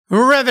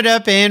Rev it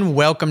up and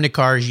welcome to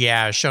Cars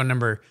Yeah, show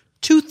number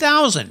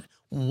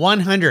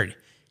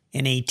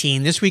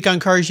 2118. This week on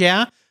Cars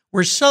Yeah,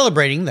 we're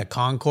celebrating the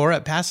Concours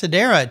at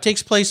Pasadena. It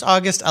takes place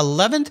August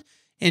 11th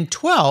and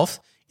 12th.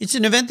 It's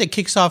an event that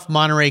kicks off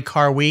Monterey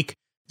Car Week.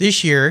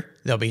 This year,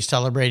 they'll be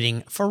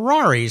celebrating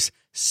Ferrari's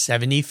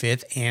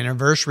 75th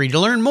anniversary. To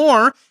learn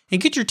more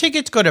and get your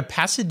tickets, go to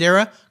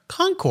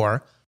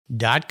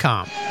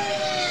PasadenaConcours.com.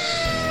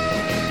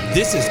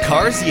 This is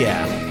Cars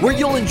Yeah, where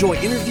you'll enjoy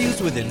interviews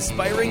with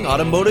inspiring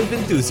automotive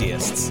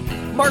enthusiasts.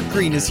 Mark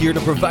Green is here to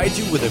provide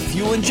you with a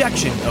fuel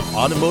injection of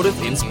automotive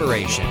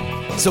inspiration.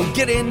 So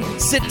get in,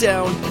 sit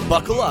down,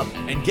 buckle up,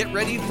 and get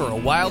ready for a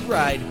wild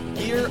ride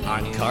here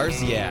on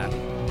Cars Yeah.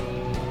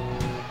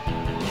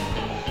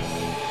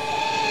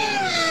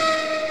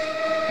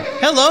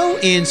 Hello,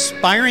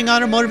 inspiring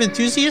automotive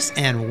enthusiasts,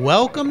 and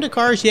welcome to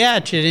Cars Yeah.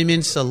 Today I'm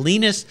in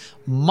Salinas,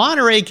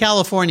 Monterey,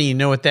 California. You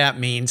know what that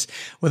means.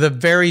 With a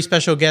very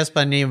special guest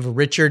by the name of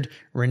Richard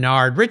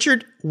Renard.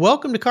 Richard,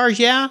 welcome to Cars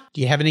Yeah.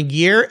 Do you have any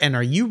gear, and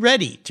are you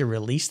ready to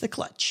release the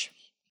clutch?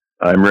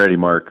 I'm ready,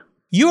 Mark.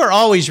 You are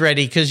always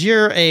ready because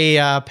you're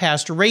a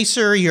past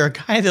racer. You're a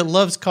guy that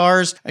loves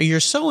cars. You're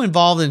so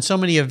involved in so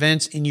many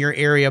events in your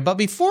area. But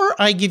before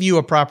I give you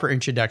a proper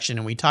introduction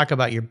and we talk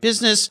about your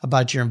business,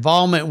 about your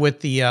involvement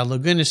with the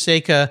Laguna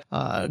Seca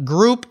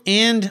group,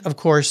 and of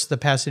course the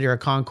Pasadena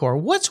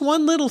Concours, what's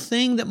one little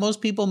thing that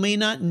most people may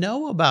not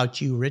know about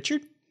you,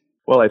 Richard?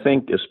 Well, I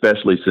think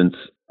especially since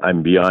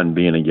I'm beyond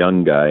being a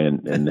young guy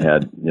and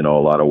had, a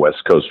lot of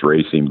West Coast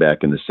racing back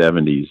in the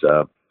 70s,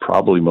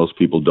 probably most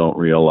people don't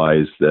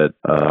realize that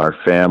our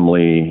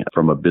family,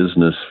 from a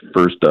business,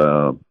 first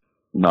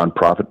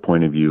nonprofit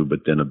point of view, but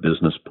then a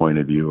business point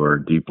of view, are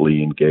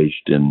deeply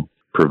engaged in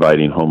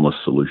providing homeless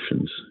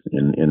solutions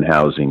in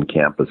housing,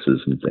 campuses,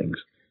 and things.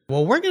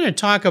 Well, we're going to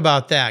talk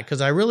about that because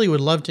I really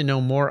would love to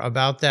know more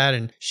about that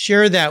and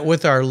share that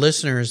with our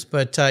listeners.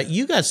 But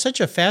you got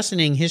such a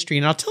fascinating history.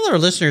 And I'll tell our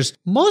listeners,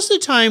 most of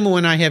the time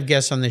when I have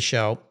guests on the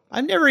show,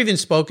 I've never even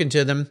spoken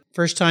to them.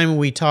 First time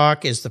we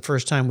talk is the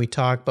first time we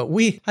talk, but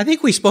I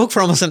think we spoke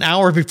for almost an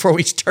hour before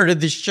we started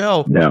the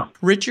show. Yeah.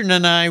 Richard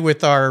and I,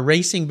 with our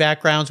racing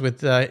backgrounds, with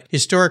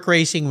historic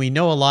racing, we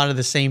know a lot of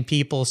the same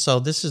people.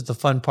 So this is the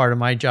fun part of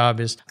my job,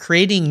 is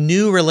creating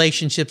new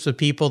relationships with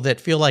people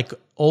that feel like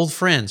old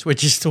friends,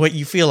 which is what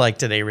you feel like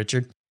today,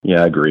 Richard.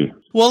 Yeah, I agree.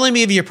 Well, let me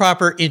give you a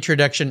proper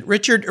introduction.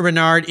 Richard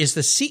Renard is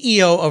the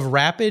CEO of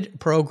Rapid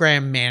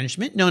Program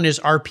Management, known as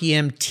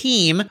RPM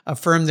Team, a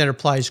firm that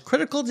applies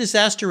critical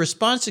disaster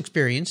response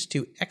experience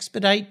to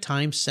expedite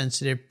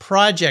time-sensitive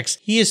projects.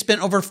 He has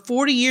spent over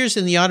 40 years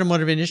in the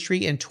automotive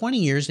industry and 20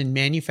 years in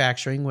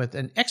manufacturing with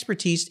an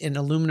expertise in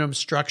aluminum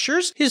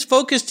structures. His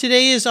focus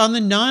today is on the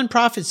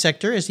nonprofit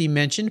sector, as he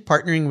mentioned,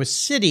 partnering with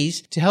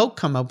cities to help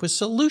come up with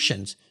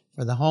solutions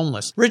for the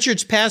homeless.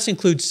 Richard's past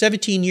includes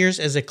 17 years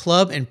as a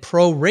club and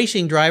pro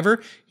racing driver.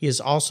 He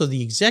is also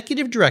the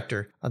executive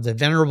director of the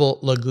venerable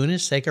Laguna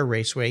Seca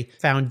Raceway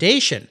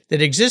Foundation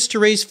that exists to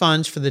raise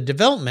funds for the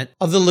development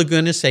of the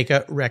Laguna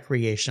Seca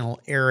recreational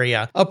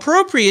area.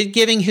 Appropriate,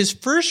 giving his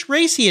first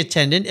race he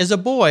attended as a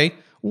boy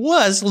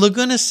was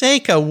Laguna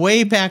Seca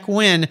way back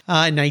when, in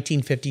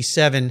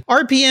 1957.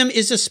 RPM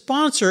is a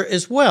sponsor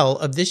as well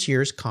of this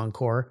year's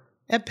Concours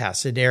at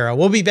Pasadena.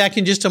 We'll be back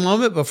in just a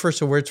moment, but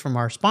first, a word from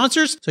our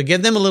sponsors. So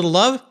give them a little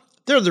love.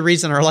 They're the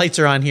reason our lights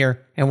are on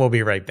here, and we'll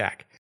be right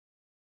back.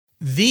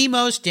 The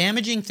most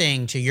damaging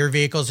thing to your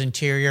vehicle's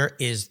interior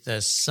is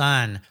the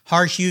sun.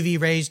 Harsh UV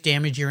rays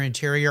damage your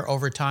interior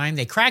over time.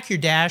 They crack your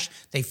dash,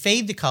 they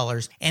fade the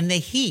colors, and the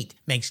heat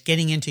makes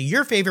getting into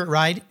your favorite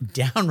ride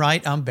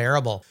downright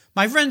unbearable.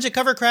 My friends at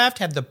Covercraft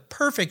have the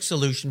perfect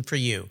solution for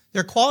you.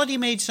 Their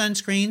quality-made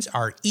sunscreens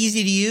are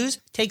easy to use,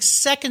 take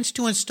seconds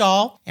to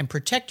install, and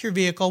protect your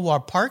vehicle while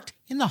parked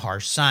in the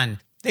harsh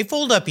sun. They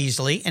fold up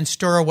easily and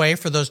store away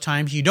for those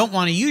times you don't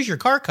want to use your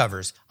car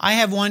covers. I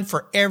have one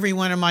for every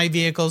one of my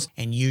vehicles,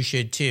 and you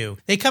should too.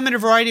 They come in a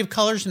variety of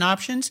colors and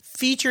options,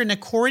 feature an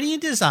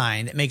accordion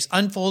design that makes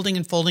unfolding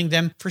and folding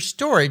them for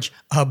storage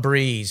a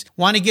breeze.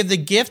 Want to give the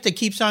gift that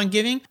keeps on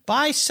giving?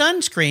 Buy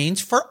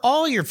sunscreens for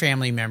all your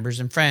family members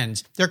and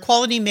friends. They're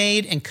quality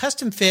made and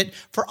custom fit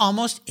for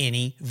almost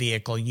any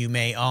vehicle you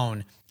may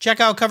own.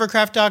 Check out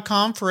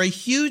covercraft.com for a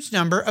huge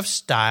number of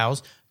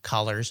styles,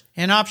 colors,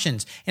 and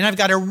options. And I've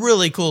got a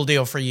really cool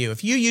deal for you.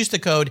 If you use the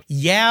code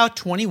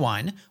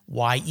YEAH21,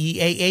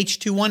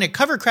 YEAH21 at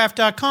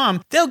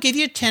covercraft.com, they'll give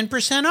you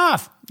 10%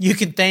 off. You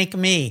can thank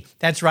me.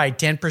 That's right,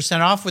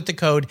 10% off with the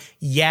code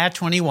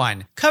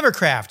YEAH21.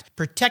 Covercraft,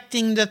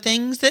 protecting the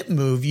things that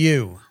move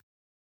you.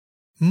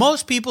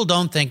 Most people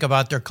don't think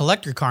about their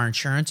collector car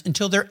insurance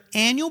until their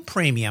annual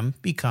premium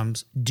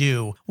becomes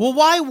due. Well,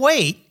 why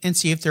wait and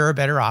see if there are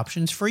better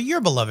options for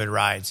your beloved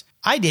rides?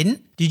 I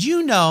didn't. Did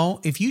you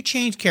know if you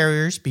change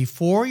carriers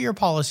before your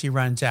policy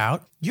runs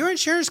out, your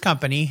insurance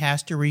company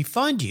has to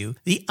refund you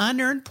the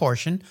unearned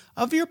portion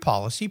of your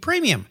policy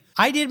premium?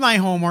 I did my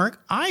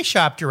homework, I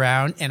shopped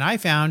around, and I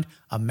found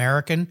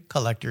American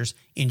Collectors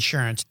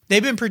Insurance.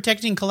 They've been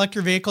protecting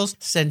collector vehicles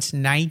since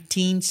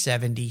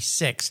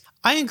 1976.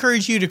 I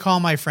encourage you to call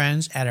my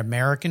friends at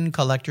American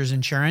Collectors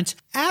Insurance.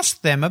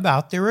 Ask them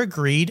about their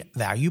agreed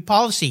value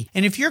policy.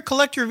 And if your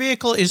collector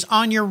vehicle is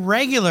on your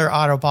regular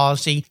auto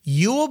policy,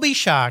 you will be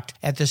shocked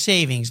at the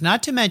savings,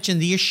 not to mention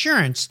the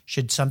assurance,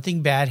 should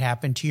something bad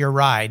happen to your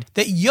ride,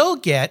 that you'll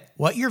get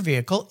what your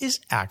vehicle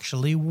is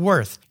actually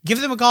worth.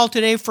 Give them a call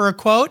today for a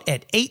quote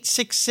at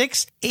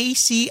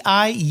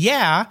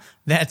 866-ACI-YEAH.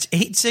 That's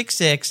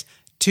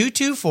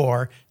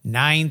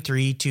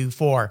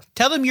 866-224-9324.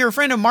 Tell them you're a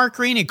friend of Mark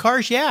Green at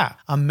Cars Yeah!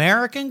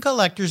 American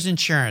Collectors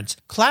Insurance.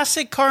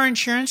 Classic car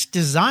insurance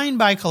designed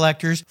by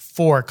collectors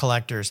for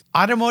collectors.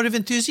 Automotive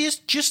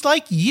enthusiasts just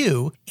like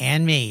you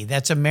and me.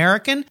 That's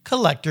American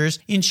Collectors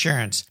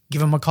Insurance.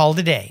 Give them a call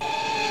today.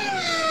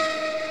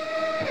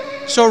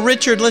 So,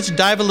 Richard, let's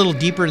dive a little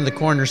deeper in the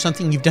corner,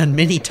 something you've done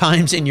many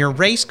times in your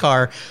race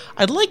car.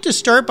 I'd like to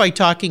start by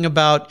talking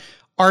about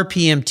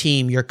RPM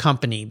Team, your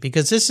company,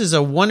 because this is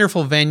a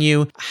wonderful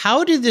venue.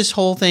 How did this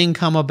whole thing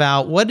come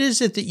about? What is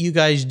it that you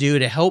guys do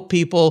to help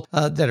people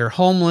that are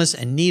homeless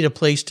and need a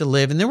place to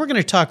live? And then we're going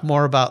to talk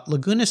more about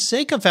Laguna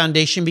Seca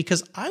Foundation,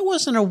 because I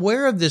wasn't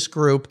aware of this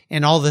group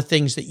and all the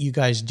things that you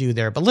guys do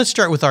there. But let's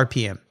start with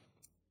RPM.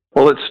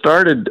 Well, it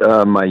started,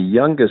 my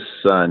youngest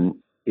son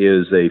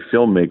is a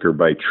filmmaker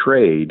by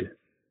trade,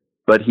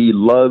 but he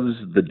loves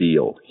the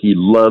deal. He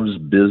loves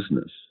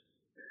business.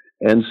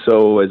 And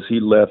so as he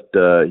left,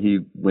 he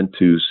went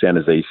to San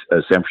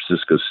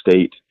Francisco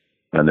State,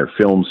 and their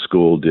film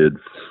school, did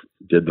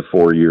the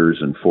 4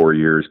 years and 4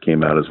 years,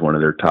 came out as one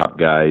of their top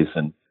guys.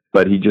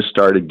 But he just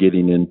started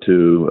getting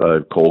into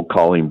cold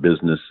calling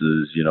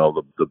businesses,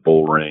 the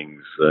bull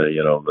rings,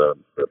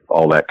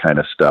 all that kind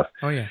of stuff.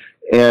 Oh, yeah.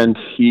 And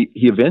he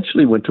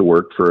eventually went to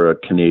work for a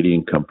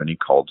Canadian company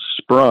called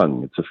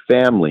Sprung. It's a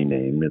family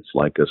name. It's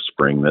like a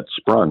spring that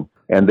sprung.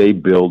 And they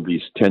build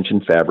these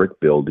tension fabric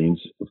buildings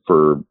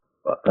for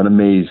an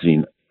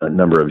amazing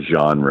number of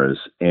genres.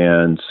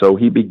 And so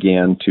he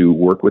began to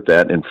work with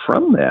that. And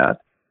from that,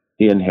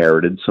 he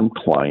inherited some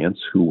clients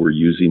who were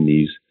using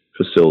these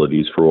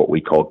facilities for what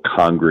we call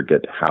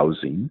congregate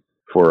housing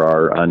for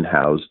our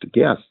unhoused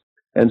guests.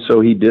 And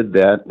so he did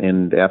that.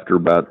 And after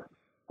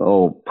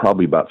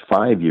probably about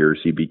 5 years,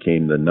 he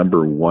became the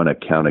number one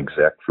account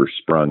exec for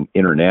Sprung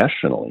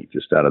internationally,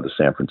 just out of the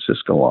San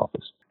Francisco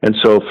office. And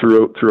so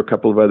through a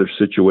couple of other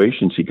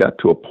situations, he got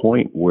to a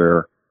point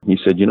where he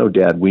said,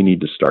 Dad, we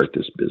need to start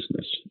this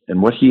business.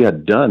 And what he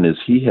had done is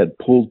he had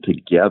pulled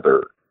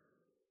together,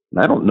 and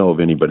I don't know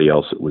of anybody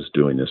else that was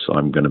doing this, so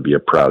I'm going to be a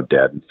proud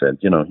dad and said,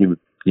 he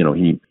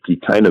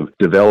kind of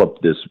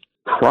developed this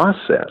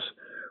process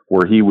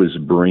where he was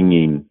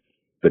bringing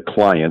the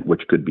client,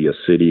 which could be a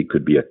city,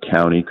 could be a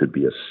county, could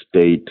be a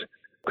state,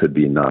 could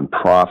be a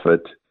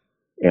nonprofit,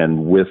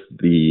 and with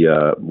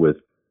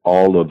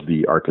all of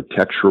the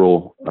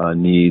architectural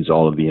needs,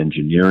 all of the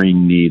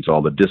engineering needs,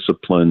 all the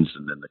disciplines,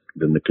 and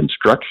then the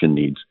construction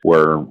needs,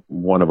 where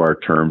one of our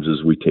terms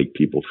is we take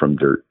people from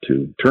dirt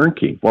to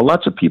turnkey. Well,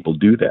 lots of people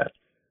do that,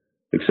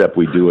 except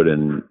we do it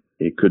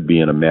could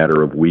be in a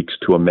matter of weeks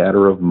to a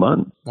matter of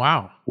months.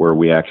 Wow. Where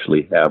we're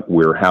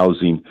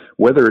housing,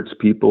 whether it's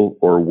people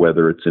or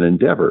whether it's an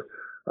endeavor.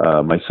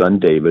 My son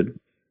David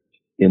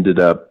ended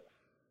up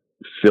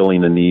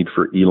filling a need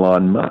for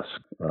Elon Musk.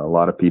 A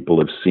lot of people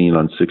have seen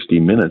on 60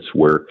 Minutes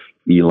where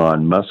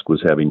Elon Musk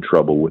was having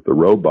trouble with the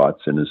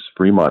robots in his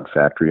Fremont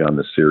factory on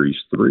the Series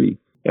 3.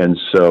 And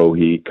so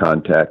he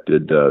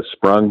contacted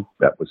Sprung.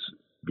 That was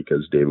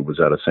because David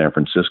was out of San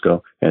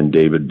Francisco, and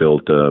David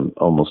built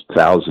almost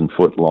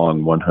 1,000-foot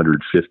long,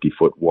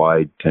 150-foot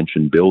wide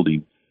tension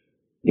building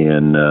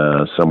in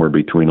somewhere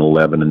between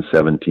 11 and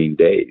 17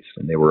 days,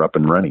 and they were up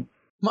and running.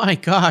 My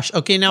gosh.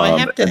 Okay, now I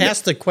have to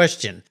ask the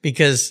question,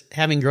 because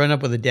having grown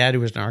up with a dad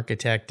who was an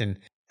architect, and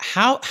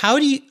how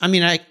do you,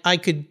 I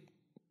could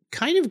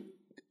kind of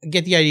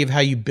get the idea of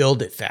how you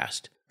build it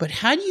fast, but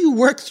how do you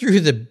work through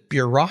the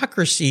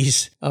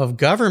bureaucracies of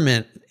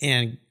government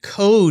and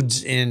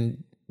codes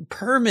and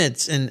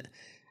permits, and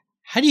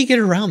how do you get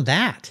around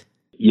that?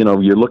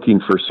 You're looking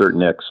for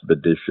certain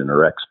expedition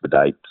or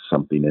expedite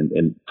something.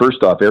 And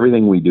first off,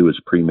 everything we do is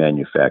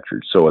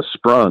pre-manufactured. So a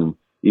Sprung,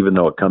 even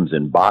though it comes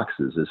in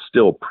boxes, is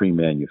still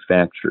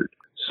pre-manufactured.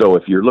 So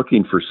if you're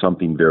looking for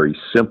something very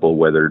simple,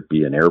 whether it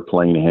be an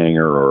airplane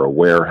hangar or a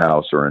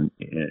warehouse, or in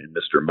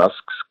Mr. Musk's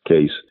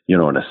case,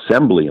 an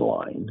assembly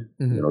line,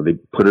 mm-hmm. They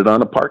put it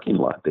on a parking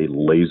lot. They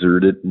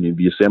lasered it and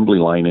the assembly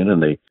line in,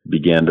 and they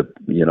began to,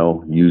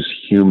 use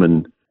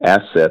human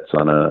assets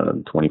on a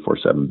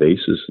 24/7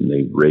 basis. And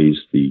they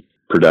raised the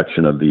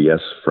production of the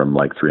S from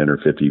like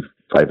 350,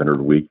 500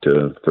 a week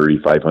to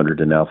 3,500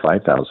 and now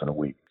 5,000 a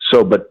week.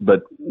 So, but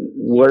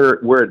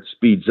where it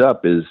speeds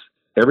up is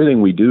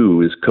everything we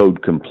do is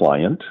code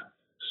compliant.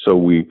 So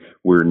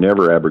we're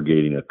never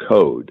abrogating a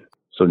code.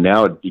 So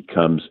now it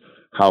becomes,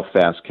 how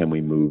fast can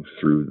we move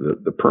through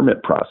the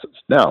permit process?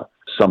 Now,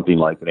 something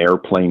like an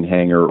airplane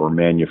hangar or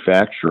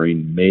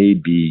manufacturing may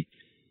be,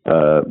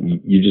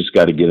 you just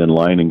got to get in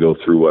line and go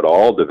through what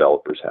all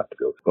developers have to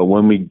go through. But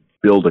when we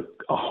build a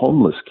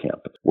homeless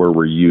campus where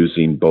we're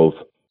using both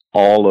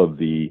all of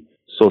the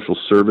social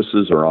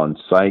services are on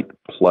site,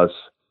 plus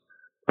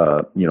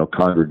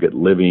congregate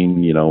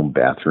living,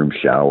 bathroom,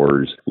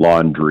 showers,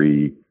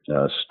 laundry,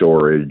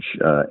 storage,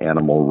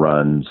 animal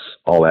runs,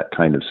 all that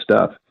kind of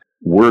stuff.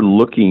 We're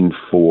looking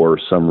for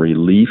some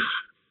relief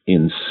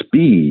in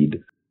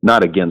speed,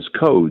 not against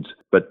codes,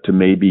 but to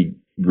maybe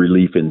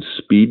relief in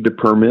speed to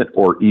permit,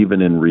 or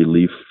even in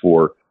relief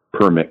for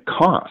permit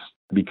costs,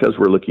 because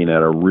we're looking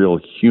at a real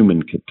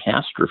human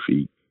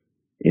catastrophe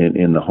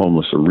in the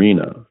homeless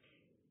arena.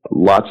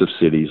 Lots of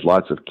cities,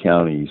 lots of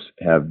counties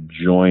have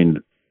joined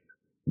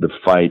the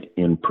fight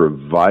in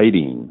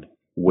providing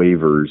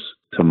waivers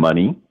to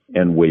money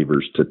and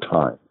waivers to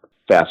time.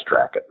 Fast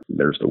track it.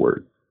 There's the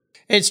word.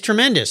 It's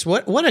tremendous.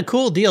 What a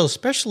cool deal,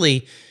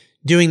 especially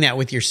doing that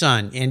with your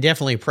son, and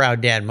definitely a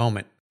proud dad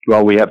moment.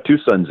 Well, we have 2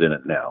 sons in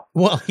it now.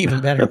 Well,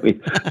 even better.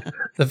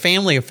 The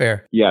family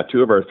affair. Yeah,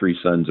 2 of our 3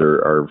 sons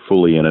are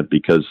fully in it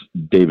because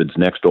David's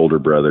next older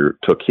brother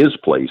took his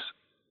place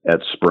at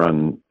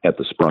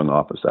the Sprung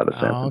office out of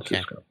San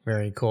Francisco. Okay.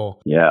 Very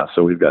cool. Yeah,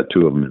 so we've got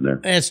 2 of them in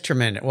there. It's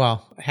tremendous.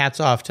 Well,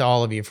 hats off to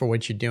all of you for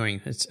what you're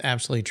doing. It's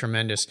absolutely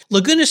tremendous.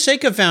 Laguna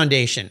Seca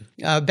Foundation.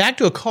 Back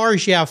to a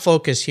Cars Yeah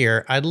focus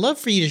here. I'd love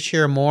for you to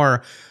share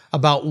more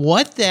about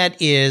what that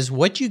is,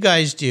 what you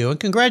guys do, and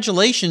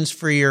congratulations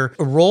for your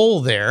role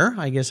there,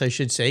 I guess I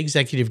should say,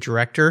 executive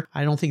director.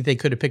 I don't think they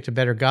could have picked a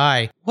better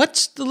guy.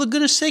 What's the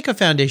Laguna Seca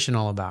Foundation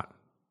all about?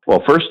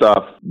 Well, first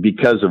off,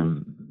 because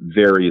of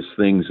various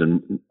things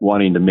and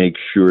wanting to make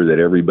sure that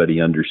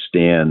everybody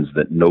understands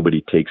that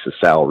nobody takes a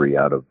salary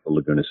out of the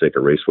Laguna Seca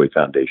Raceway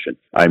Foundation,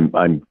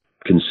 I'm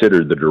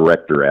considered the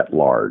director at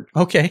large.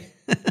 Okay.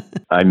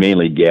 I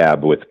mainly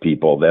gab with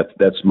people.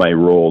 That's my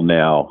role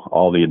now.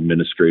 All the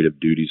administrative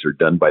duties are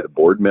done by the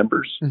board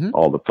members. Mm-hmm.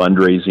 All the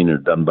fundraising are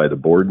done by the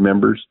board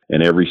members.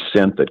 And every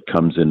cent that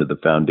comes into the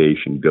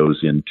foundation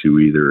goes into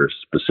either a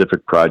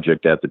specific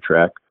project at the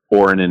track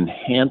or an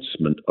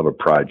enhancement of a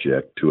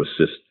project to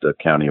assist the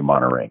County of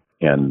Monterey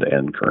and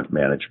current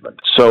management.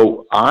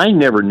 So I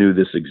never knew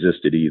this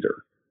existed either.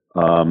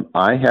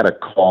 I had a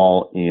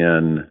call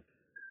in,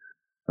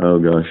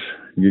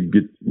 you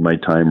get my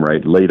time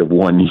right, late of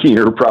one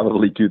year,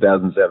 probably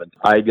 2007.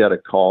 I got a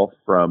call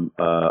from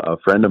a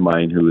friend of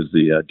mine who is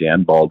the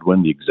Dan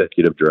Baldwin, the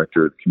executive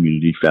director of the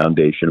Community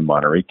Foundation of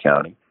Monterey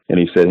County. And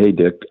he said, "Hey,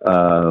 Dick,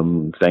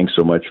 thanks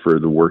so much for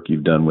the work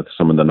you've done with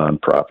some of the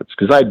nonprofits."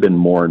 Because I'd been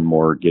more and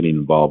more getting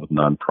involved with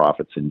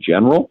nonprofits in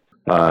general.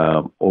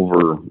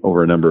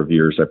 Over a number of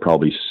years, I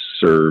probably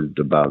served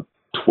about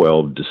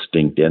 12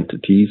 distinct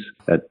entities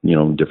at,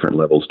 different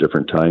levels,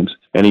 different times.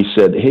 And he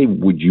said, "Hey,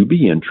 would you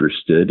be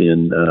interested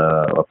in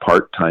a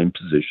part-time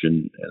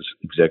position as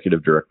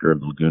executive director of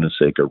the Laguna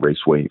Seca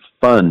Raceway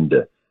Fund?"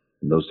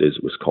 In those days,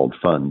 it was called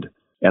Fund.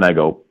 And I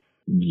go,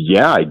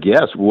 "Yeah, I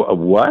guess."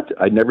 What?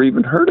 I'd never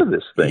even heard of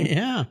this thing.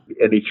 Yeah.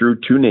 And he threw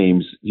two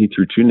names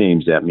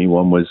at me.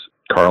 One was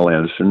Carl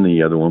Anderson.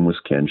 The other one was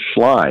Ken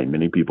Schley.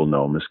 Many people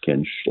know him as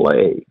Ken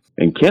Schley.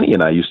 And Kenny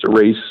and I used to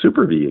race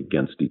Super V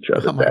against each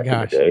other back in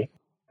the day.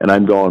 And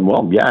I'm going,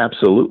 well, yeah,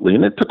 absolutely.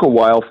 And it took a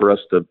while for us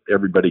to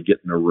everybody get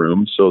in a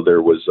room. So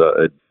there was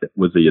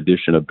the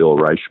addition of Bill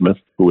Reichmuth,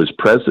 who was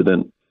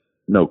president.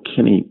 No,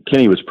 Kenny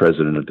was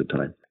president at the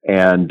time.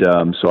 And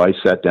so I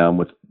sat down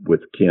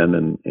with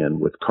Ken and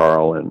with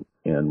Carl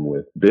and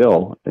with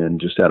Bill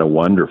and just had a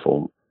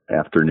wonderful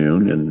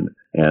afternoon.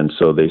 And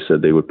so they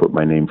said they would put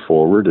my name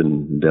forward.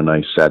 And then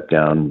I sat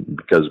down,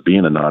 because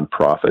being a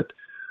nonprofit,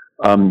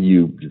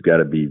 you've got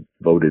to be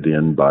voted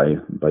in by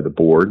the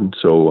board. And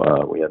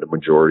so we had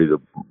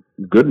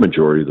good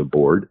majority of the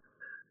board.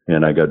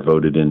 And I got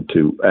voted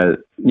into,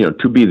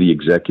 to be the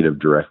executive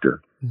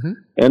director. Mm-hmm.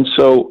 And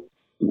so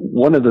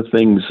one of the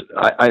things,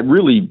 I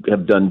really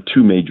have done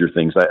 2 major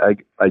things.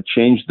 I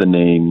changed the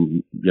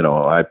name,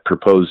 I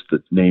proposed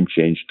the name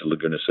change to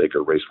Laguna Seca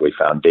Raceway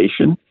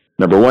Foundation.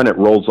 Number one, it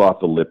rolls off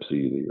the lips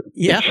easier.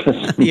 Yeah.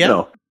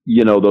 Yeah.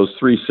 Those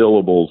 3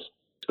 syllables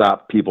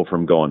stop people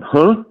from going,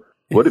 huh?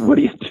 What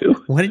do you do?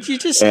 What did you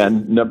just say?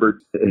 And number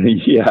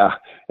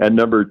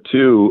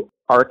 2,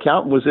 our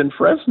accountant was in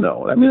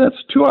Fresno. I mean,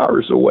 that's 2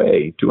 hours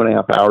away,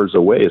 2.5 hours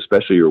away,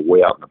 especially you're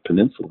way out in the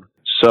peninsula.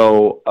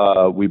 So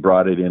we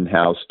brought it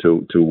in-house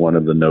to one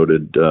of the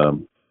noted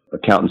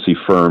accountancy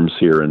firms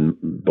here in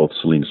both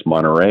Salinas,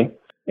 Monterey.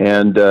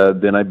 And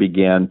then I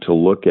began to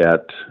look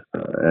at,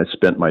 I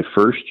spent my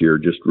first year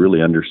just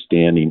really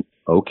understanding,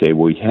 okay,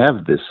 well, we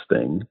have this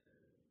thing,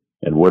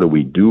 and what do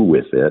we do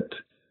with it?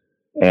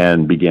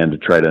 And began to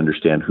try to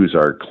understand who's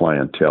our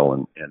clientele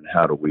and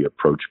how do we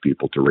approach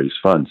people to raise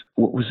funds.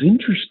 What was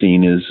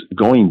interesting is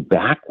going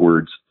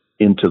backwards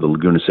into the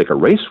Laguna Seca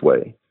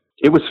Raceway.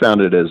 It was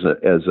founded as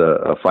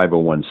a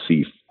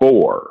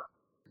 501c4,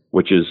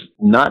 which is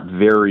not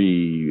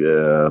very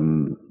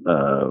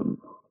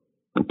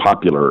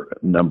popular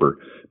number,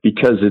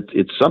 because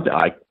it's something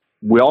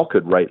we all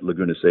could write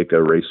Laguna Seca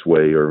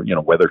Raceway or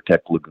WeatherTech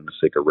Laguna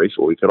Seca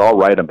Raceway. We could all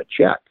write them a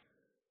check.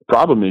 The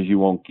problem is you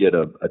won't get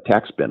a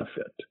tax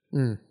benefit.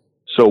 Mm.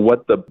 So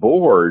what the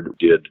board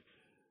did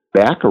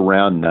back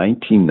around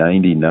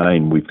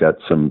 1999, we've got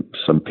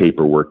some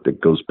paperwork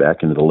that goes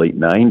back into the late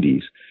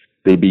 90s.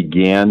 They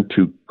began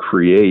to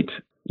create,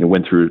 it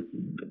went through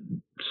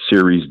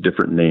series,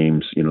 different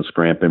names,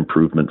 Scramp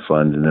Improvement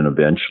Fund, and then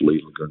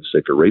eventually Laguna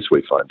Seca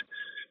Raceway Fund.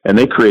 And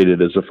they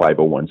created it as a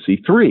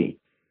 501c3.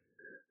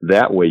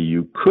 That way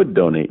you could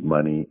donate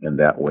money, and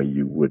that way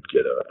you would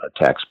get a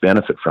tax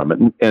benefit from it.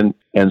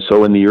 And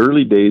so in the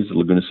early days, the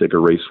Laguna Seca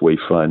Raceway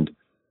Fund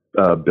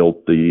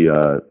built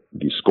the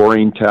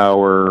scoring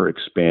tower,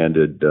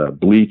 expanded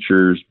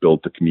bleachers,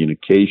 built the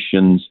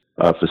communications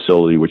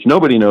facility, which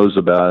nobody knows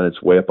about.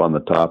 It's way up on the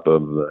top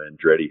of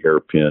Andretti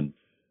Hairpin,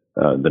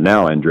 the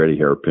now Andretti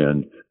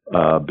Hairpin,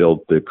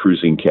 built the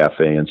cruising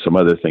cafe and some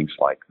other things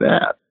like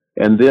that.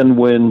 And then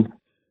when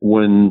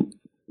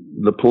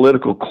the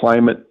political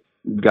climate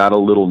got a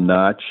little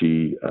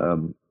notchy,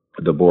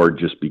 the board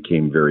just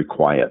became very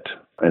quiet.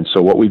 And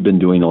so what we've been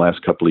doing the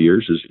last couple of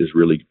years is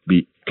really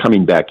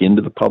coming back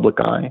into the public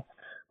eye.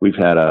 We've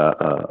had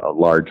a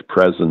large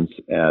presence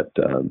at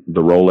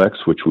the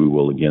Rolex, which we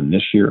will again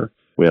this year.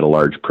 We had a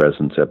large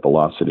presence at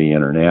Velocity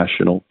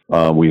International.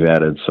 We've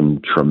added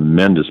some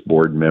tremendous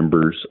board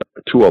members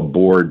to a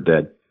board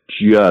that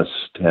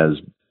just has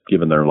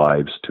given their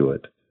lives to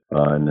it.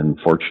 And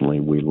unfortunately,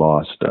 we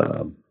lost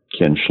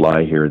Ken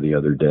Schley here the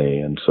other day,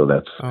 and so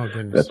that's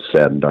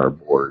saddened our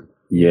board.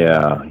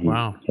 Yeah.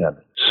 Wow.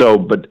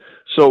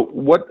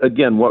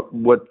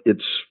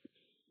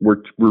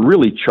 We're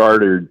really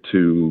chartered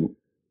to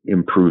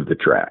improve the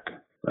track.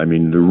 I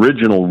mean,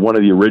 one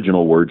of the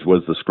original words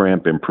was the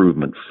Scramp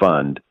Improvement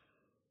Fund,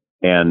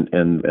 and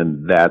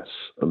that's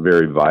a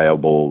very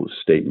viable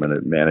statement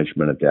at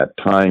management at that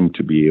time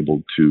to be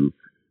able to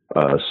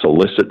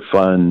solicit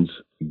funds,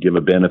 give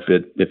a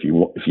benefit if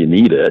you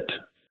need it.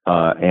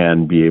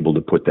 And be able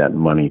to put that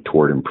money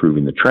toward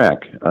improving the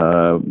track.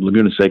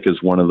 Laguna Seca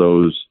is one of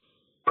those,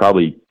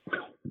 probably,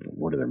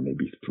 what are there,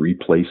 maybe 4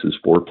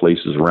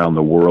 places around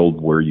the world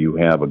where you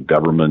have a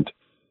government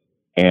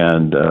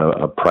and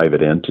a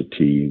private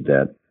entity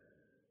that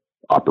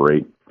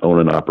own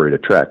and operate a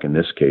track. In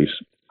this case,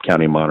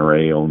 County of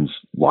Monterey owns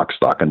lock,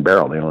 stock, and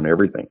barrel. They own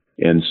everything.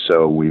 And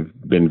so we've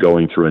been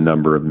going through a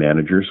number of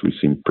managers. We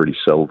seem pretty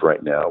settled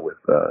right now with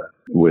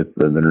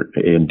the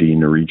A&D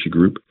Norigi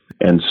Group.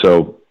 And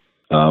so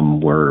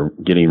we're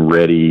getting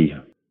ready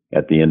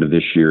at the end of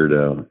this year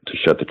to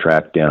shut the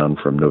track down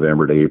from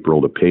November to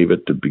April, to pave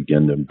it, to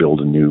begin to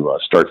build a new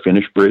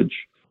start-finish bridge.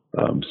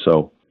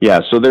 So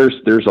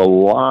there's a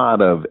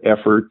lot of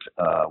effort.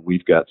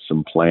 We've got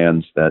some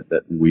plans that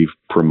we've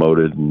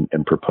promoted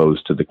and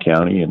proposed to the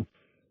county,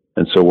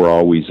 and so we're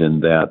always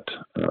in that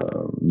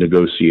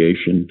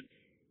negotiation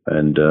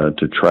and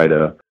to try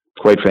to,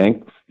 quite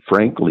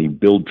frankly,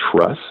 build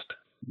trust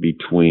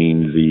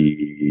between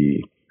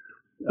the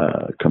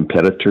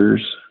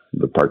competitors,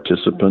 the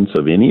participants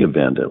of any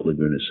event at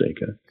Laguna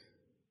Seca,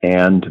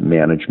 and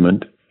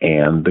management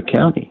and the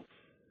county.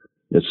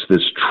 It's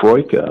this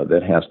troika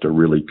that has to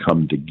really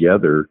come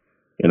together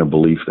in a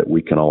belief that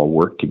we can all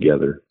work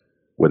together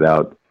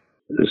without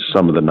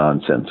some of the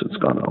nonsense that's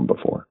gone on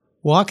before.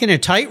 Walking a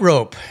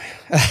tightrope,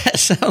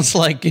 sounds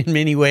like, in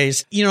many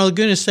ways.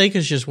 Laguna Seca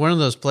is just one of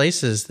those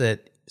places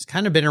that it's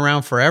kind of been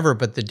around forever,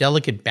 but the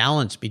delicate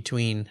balance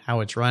between how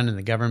it's run and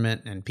the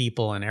government and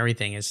people and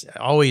everything is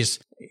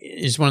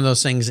one of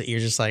those things that you're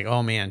just like,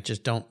 oh man,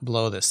 just don't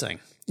blow this thing.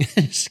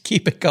 Just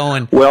keep it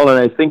going. Well, and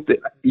I think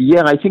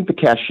the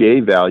cachet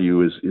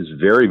value is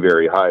very,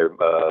 very high.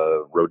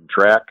 Road and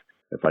Track,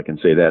 if I can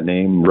say that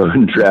name, Road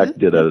and Track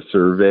did a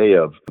survey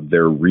of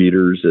their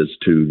readers as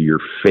to your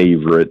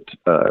favorite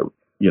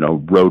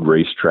road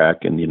racetrack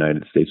in the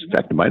United States. In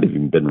fact, it might have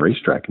even been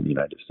racetrack in the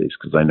United States,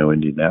 because I know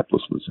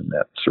Indianapolis was in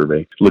that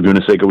survey.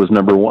 Laguna Seca was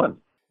number 1.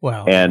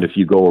 Wow. And if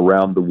you go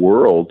around the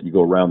world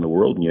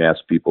and you ask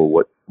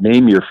people,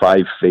 name your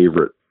 5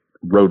 favorite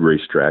road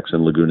racetracks,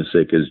 and Laguna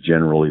Seca is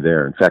generally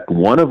there. In fact,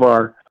 one of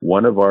our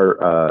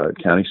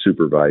county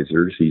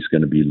supervisors, he's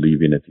going to be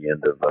leaving at the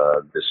end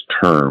of this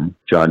term.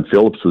 John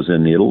Phillips was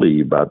in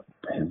Italy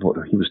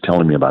he was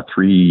telling me about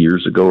 3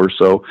 years ago or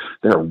so.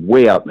 They're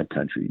way out in the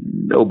country.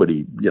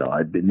 Nobody,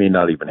 they may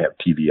not even have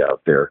TV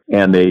out there.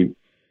 And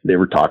they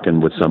were talking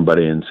with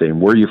somebody and saying,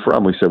 "Where are you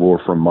from?" We said, "Well,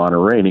 we're from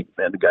Monterey." And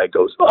the guy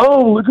goes,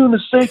 "Oh, Laguna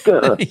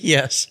Seca."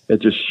 Yes.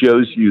 It just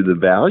shows you the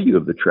value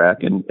of the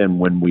track. And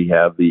when we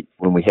had the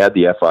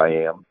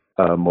FIM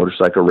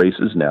motorcycle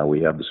races, now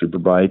we have the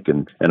Superbike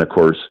and of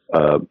course,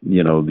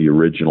 the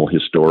original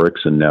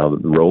Historics and now the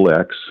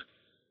Rolex.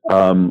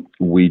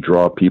 We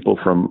draw people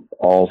from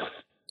all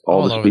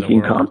the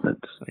speaking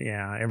continents.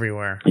 Yeah,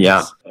 everywhere.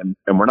 Yeah, and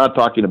we're not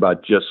talking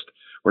about just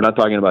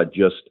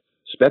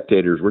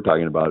spectators. We're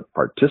talking about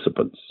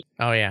participants.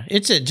 Oh, yeah.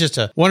 It's just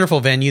a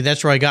wonderful venue.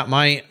 That's where I got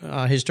my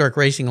historic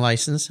racing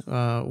license,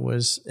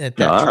 was at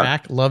that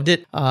track. Loved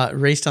it.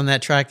 Raced on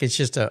that track. It's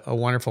just a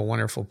wonderful,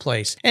 wonderful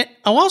place. And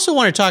I also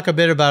want to talk a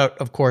bit about,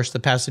 of course, the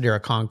Pasadena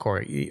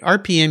Concours.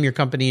 RPM, your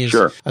company, is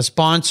a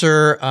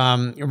sponsor.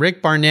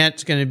 Rick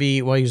Barnett's going to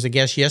be, well, he was a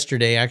guest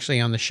yesterday actually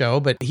on the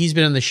show, but he's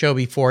been on the show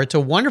before. It's a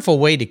wonderful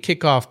way to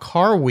kick off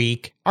Car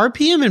Week.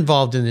 RPM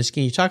involved in this.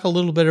 Can you talk a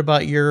little bit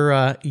about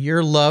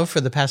your love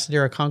for the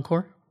Pasadena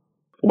Concours?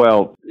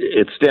 Well,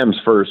 it stems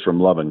first from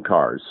loving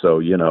cars. So,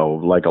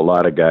 like a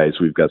lot of guys,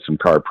 we've got some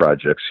car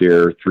projects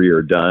here. 3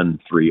 are done,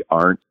 3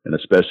 aren't. And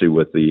especially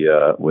with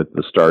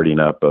the starting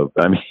up of,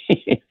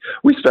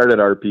 we started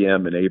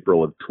RPM in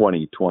April of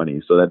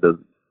 2020. So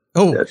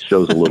that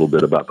shows a little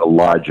bit about the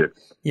logic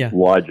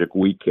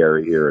we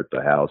carry here at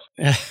the house.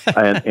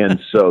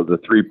 and so the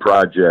 3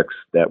 projects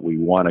that we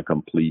want to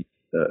complete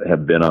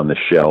have been on the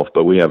shelf,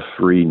 but we have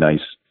 3 nice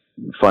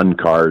fun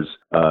cars,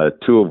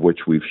 2 of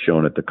which we've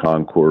shown at the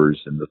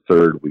concours, and the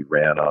 3rd we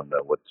ran on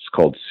what's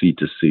called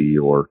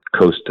C2C or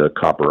Coast to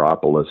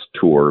Copperopolis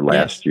tour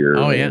last year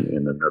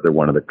in another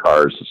one of the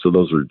cars. So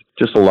those were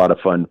just a lot of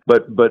fun.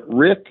 But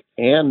Rick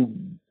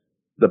and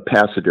the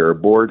Pasadena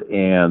board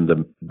and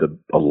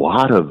a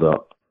lot of the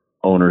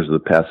owners of the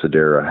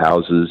Pasadena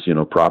houses,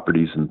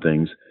 properties and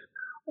things,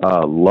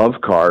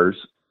 love cars.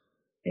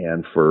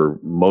 And for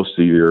most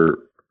of your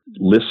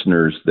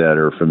listeners that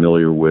are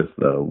familiar with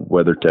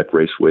WeatherTech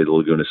Raceway, the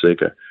Laguna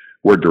Seca,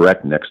 we're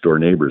direct next door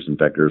neighbors. In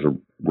fact, there's a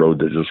road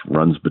that just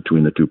runs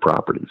between the 2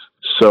 properties.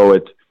 So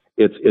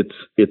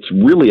it's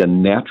really a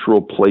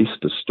natural place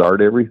to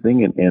start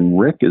everything. And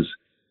Rick is,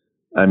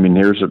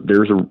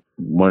 there's a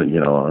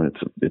one,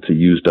 it's a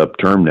used up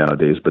term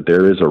nowadays, but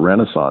there is a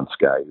Renaissance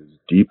guy who's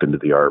deep into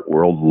the art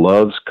world,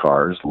 loves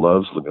cars,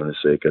 loves Laguna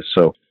Seca.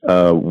 So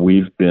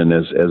we've been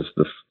as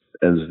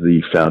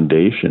the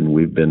foundation,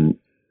 we've been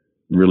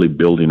really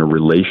building a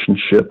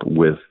relationship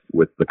with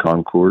the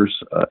concours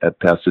at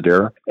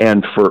Pasadena.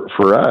 And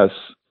for us,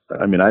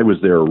 I was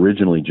there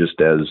originally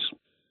just as,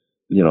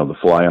 the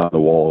fly on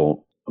the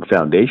wall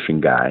foundation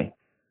guy.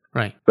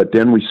 Right. But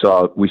then we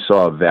saw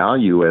a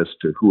value as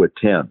to who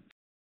attends.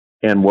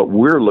 And what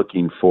we're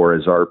looking for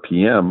as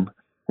RPM,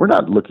 we're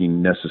not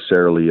looking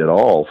necessarily at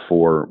all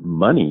for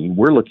money.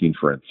 We're looking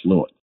for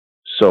influence.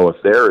 So if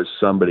there is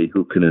somebody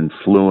who can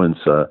influence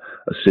a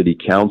city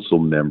council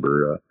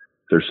member,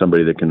 there's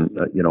somebody that can,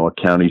 a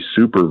county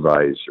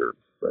supervisor,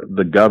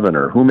 the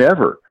governor,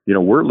 whomever,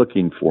 we're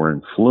looking for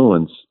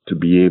influence to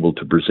be able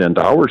to present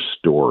our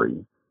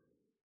story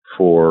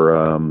for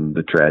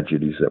the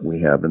tragedies that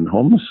we have in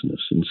homelessness.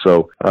 And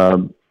so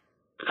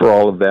for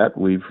all of that,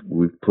 we've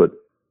put,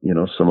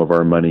 some of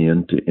our money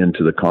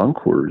into the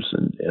concours,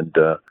 and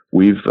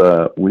we've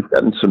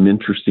gotten some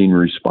interesting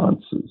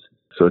responses.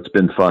 So it's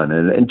been fun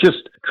and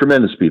just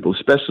tremendous people,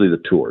 especially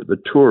the tour.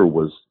 The tour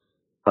was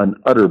an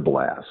utter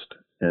blast.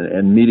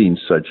 And meeting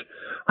such,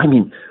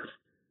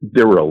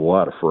 there were a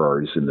lot of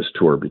Ferraris in this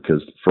tour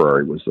because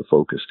Ferrari was the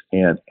focus.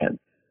 And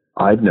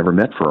I've never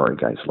met Ferrari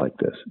guys like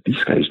this.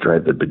 These guys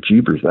drive the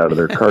bejeebers out of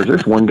their cars.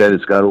 There's one guy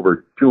that's got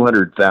over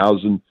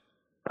 200,000.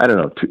 I don't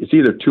know. It's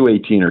either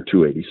 218 or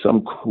 280,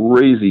 some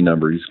crazy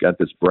number. He's got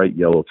this bright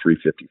yellow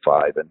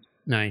 355 and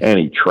nice. And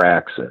he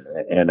tracks it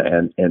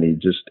and he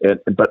just,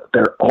 but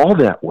they're all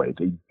that way.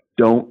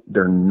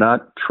 They're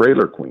not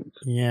trailer queens.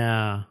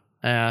 Yeah.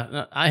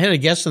 I had a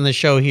guest on the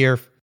show here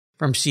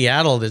from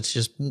Seattle that's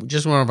just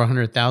went over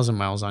 100,000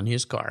 miles on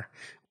his car.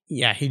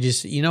 Yeah, he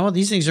just,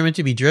 these things are meant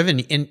to be driven.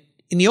 In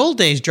the old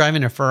days,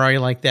 driving a Ferrari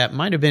like that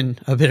might have been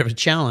a bit of a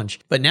challenge.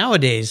 But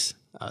nowadays,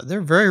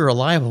 they're very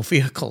reliable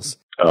vehicles.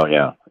 Oh,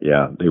 yeah.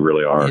 Yeah, they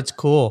really are. It's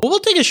cool. Well, we'll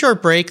take a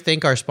short break,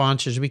 thank our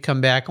sponsors. We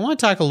come back. I want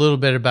to talk a little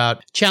bit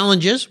about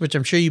challenges, which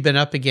I'm sure you've been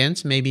up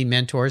against, maybe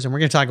mentors, and we're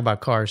going to talk about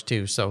cars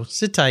too. So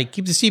sit tight,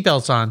 keep the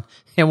seatbelts on,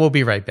 and we'll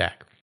be right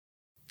back.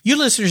 You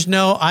listeners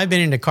know I've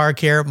been into car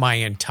care my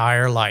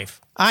entire life.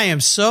 I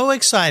am so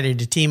excited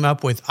to team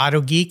up with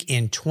AutoGeek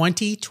in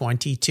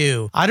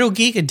 2022.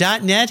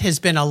 AutoGeek.net has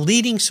been a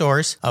leading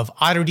source of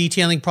auto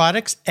detailing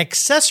products,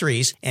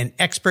 accessories, and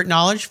expert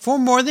knowledge for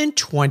more than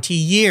 20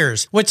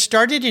 years. What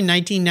started in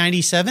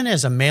 1997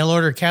 as a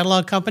mail-order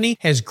catalog company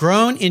has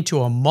grown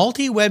into a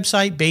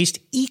multi-website based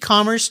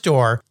e-commerce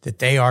store that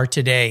they are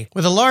today.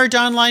 With a large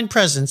online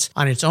presence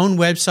on its own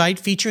website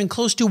featuring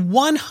close to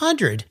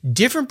 100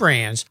 different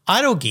brands,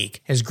 AutoGeek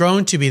has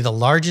grown to be the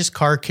largest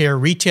car care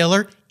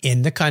retailer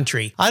in the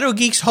country.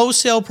 AutoGeek's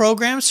wholesale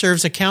program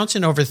serves accounts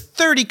in over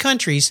 30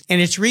 countries,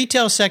 and its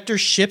retail sector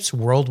ships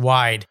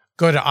worldwide.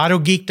 Go to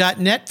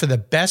AutoGeek.net for the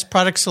best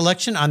product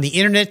selection on the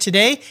internet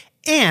today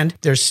and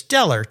their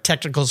stellar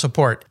technical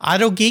support.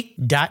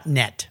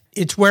 AutoGeek.net.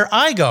 It's where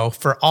I go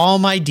for all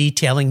my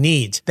detailing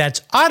needs.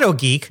 That's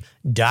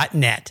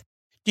AutoGeek.net.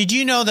 Did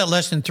you know that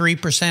less than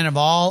 3% of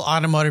all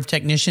automotive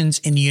technicians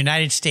in the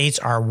United States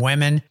are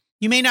women?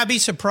 You may not be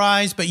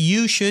surprised, but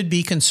you should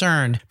be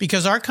concerned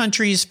because our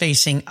country is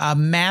facing a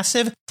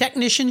massive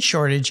technician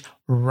shortage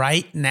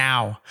right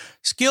now.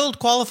 Skilled,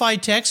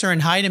 qualified techs are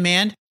in high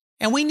demand,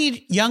 and we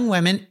need young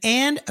women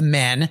and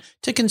men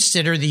to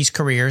consider these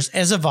careers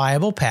as a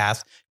viable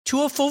path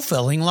to a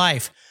fulfilling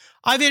life.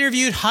 I've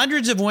interviewed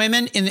hundreds of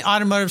women in the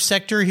automotive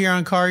sector here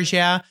on Cars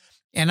Yeah,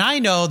 and I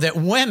know that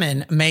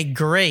women make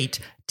great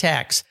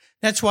techs.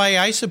 That's why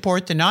I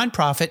support the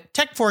nonprofit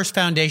TechForce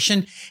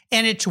Foundation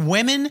and its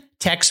Women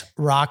Techs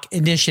Rock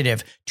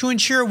initiative to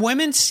ensure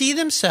women see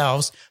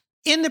themselves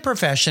in the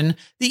profession,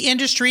 the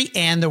industry,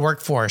 and the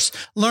workforce.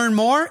 Learn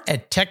more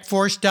at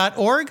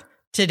techforce.org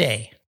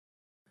today.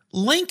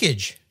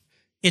 Linkage.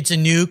 It's a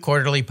new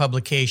quarterly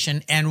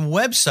publication and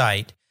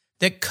website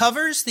that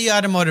covers the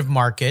automotive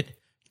market,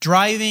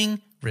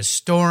 driving,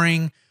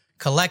 restoring,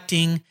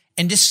 collecting,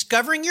 and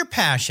discovering your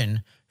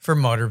passion for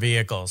motor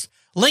vehicles.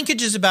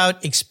 Linkage is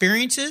about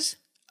experiences,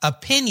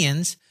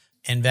 opinions,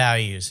 and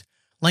values.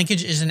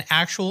 Linkage is an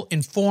actual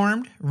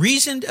informed,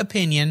 reasoned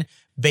opinion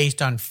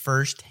based on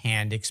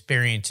first-hand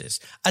experiences.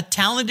 A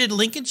talented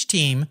Linkage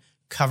team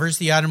covers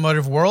the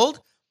automotive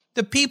world,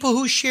 the people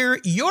who share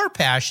your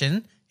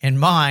passion and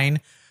mine,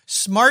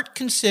 smart,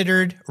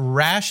 considered,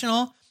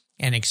 rational,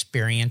 and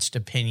experienced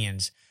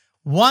opinions,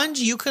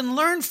 ones you can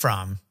learn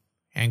from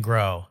and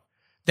grow.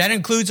 That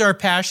includes our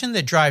passion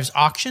that drives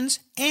auctions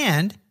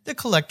and the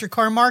collector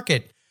car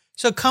market.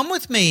 So come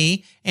with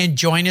me and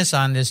join us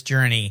on this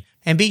journey.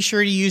 And be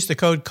sure to use the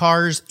code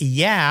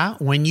CARSYEAH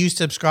when you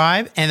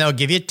subscribe, and they'll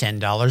give you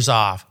 $10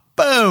 off.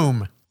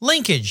 Boom!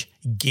 Linkage,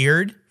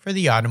 geared for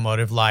the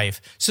automotive life.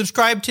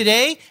 Subscribe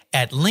today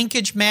at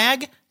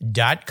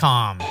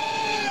linkagemag.com.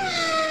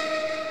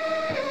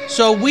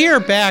 So we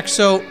are back.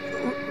 So,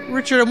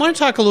 Richard, I want to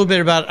talk a little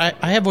bit about,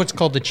 I have what's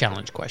called the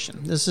challenge question.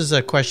 This is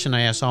a question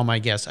I ask all my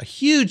guests, a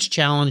huge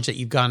challenge that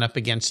you've gone up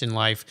against in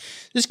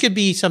life. This could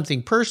be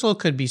something personal,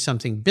 could be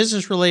something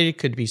business related,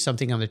 could be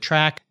something on the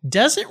track.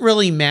 Doesn't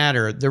really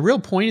matter. The real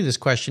point of this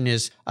question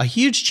is a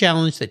huge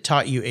challenge that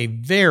taught you a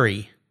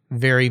very,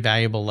 very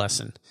valuable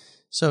lesson.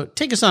 So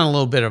take us on a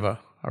little bit of a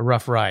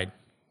rough ride.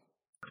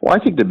 Well, I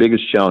think the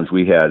biggest challenge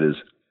we had is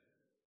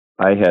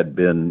I had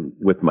been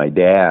with my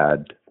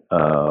dad.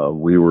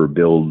 We were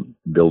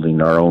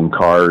building our own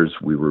cars.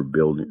 We were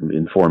building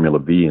in Formula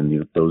V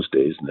in those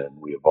days, and then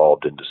we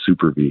evolved into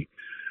Super V.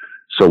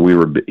 So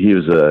he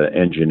was an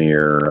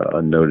engineer,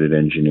 a noted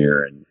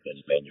engineer in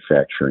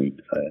manufacturing,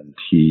 and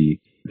he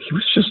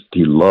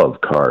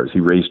loved cars. He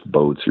raced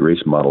boats. He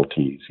raced Model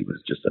Ts. He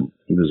was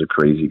a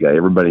crazy guy.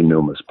 Everybody knew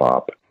him as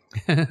Pop.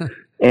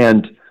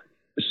 And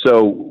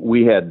so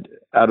we had,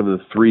 out of the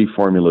 3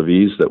 Formula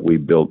Vs that we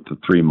built, the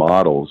 3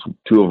 models,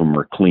 2 of them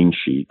were clean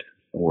sheet,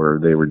 where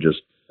they were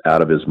just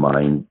out of his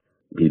mind.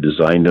 He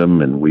designed them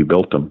and we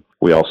built them.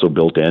 We also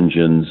built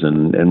engines,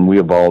 and we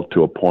evolved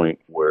to a point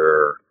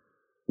where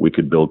we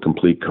could build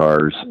complete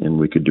cars, and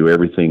we could do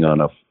everything on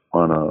a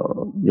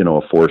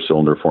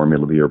 4-cylinder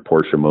Formula V or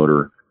Porsche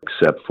motor,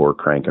 except for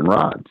crank and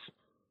rods.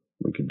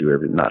 We could do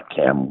everything, not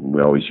cam.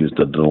 We always used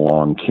the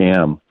DeLong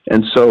cam.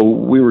 And so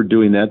we were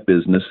doing that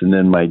business. And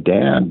then my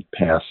dad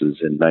passes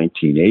in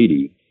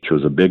 1980, which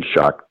was a big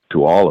shock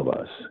to all of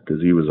us,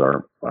 because he was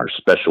our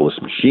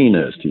specialist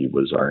machinist. He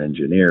was our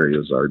engineer. He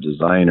was our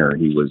designer.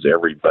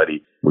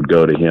 Everybody would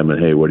go to him and,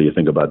 hey, what do you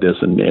think about this?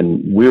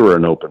 And we were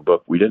an open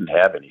book. We didn't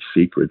have any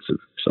secrets. If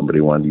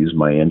somebody wanted to use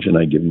my engine,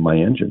 I'd give him my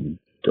engine.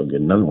 Go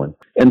get another one.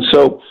 And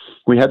so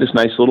we had this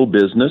nice little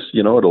business.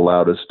 It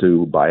allowed us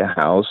to buy a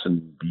house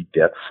and be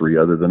debt free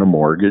other than a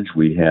mortgage.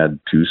 We had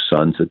 2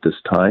 sons at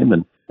this time.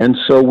 And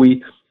so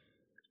we,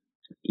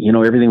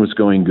 everything was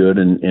going good.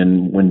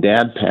 And when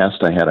Dad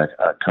passed, I had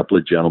a couple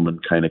of gentlemen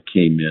kind of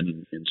came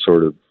in and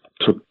sort of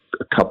took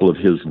a couple of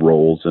his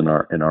roles in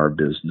our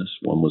business.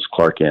 One was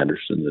Clark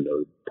Anderson,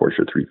 the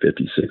Porsche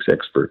 356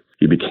 expert.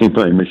 He became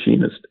my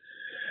machinist.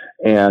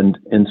 And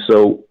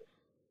so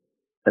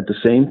at the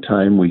same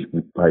time,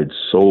 I had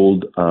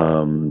sold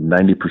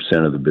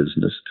 90% of the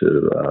business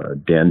to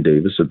Dan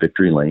Davis of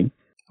Victory Lane.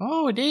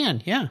 Oh,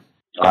 Dan, yeah.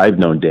 I've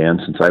known Dan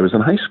since I was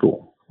in high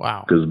school.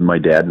 Wow. Because my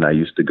dad and I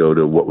used to go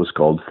to what was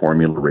called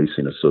Formula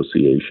Racing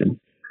Association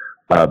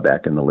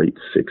back in the late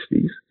 60s.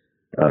 It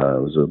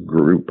was a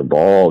group of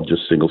all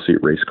just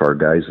single-seat race car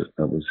guys.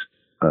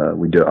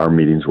 Our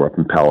meetings were up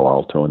in Palo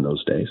Alto in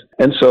those days.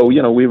 And so,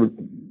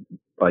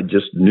 I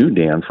just knew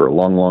Dan for a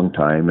long, long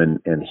time,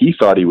 and he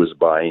thought he was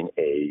buying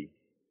a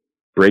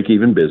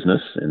break-even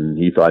business, and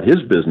he thought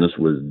his business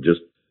was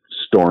just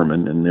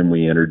storming, and then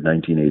we entered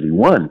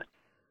 1981.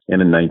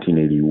 And in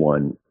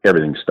 1981,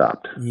 everything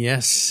stopped.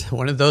 Yes,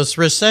 one of those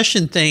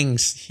recession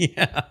things.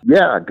 Yeah.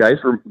 Yeah, guys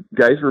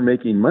were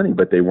making money,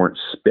 but they weren't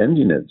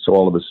spending it. So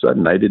all of a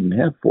sudden, I didn't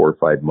have 4 or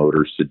 5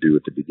 motors to do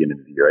at the beginning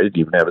of the year. I didn't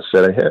even have a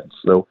set of heads.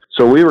 So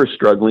we were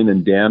struggling,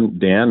 and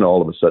Dan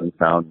all of a sudden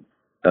found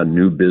a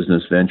new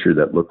business venture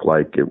that looked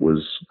like it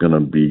was going to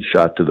be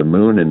shot to the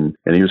moon,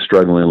 and he was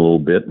struggling a little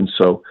bit. And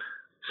so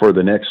for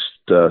the next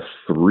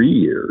 3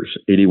 years,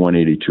 81,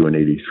 82, and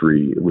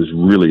 83, it was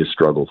really a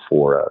struggle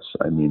for us.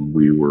 I mean,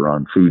 we were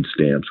on food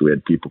stamps. We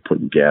had people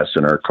putting gas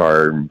in our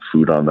car and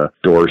food on the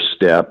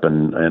doorstep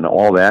and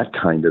all that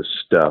kind of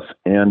stuff.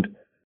 And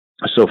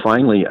so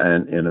finally,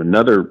 and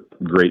another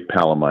great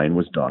pal of mine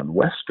was Don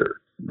Wester.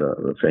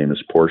 the famous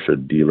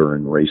Porsche dealer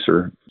and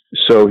racer.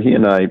 So he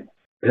and I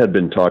had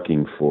been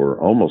talking for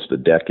almost a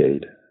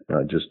decade,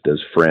 just as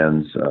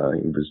friends.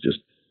 He was just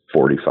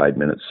 45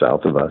 minutes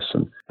south of us.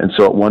 And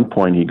so at one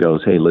point he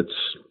goes, hey, let's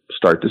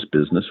start this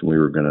business. We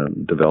were going to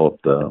develop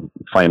the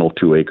final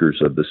 2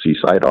 acres of the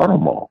Seaside Auto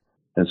Mall.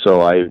 And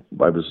so I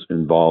was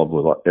involved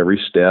with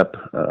every step.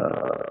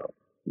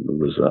 It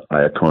was an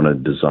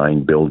Iacona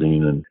design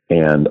building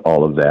and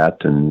all of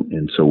that.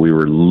 And so we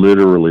were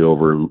literally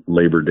over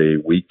Labor Day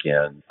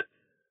weekend,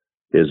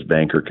 his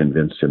banker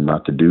convinced him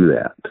not to do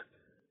that.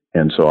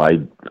 And so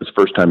it was the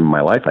first time in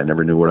my life, I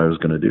never knew what I was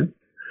going to do.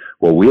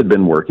 Well, we had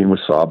been working with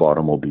Saab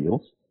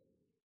Automobiles,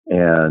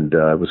 and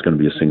it was going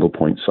to be a single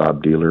point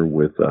Saab dealer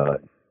with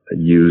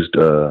used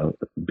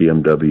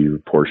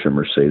BMW, Porsche,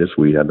 Mercedes.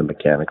 We had the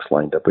mechanics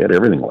lined up. We had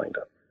everything lined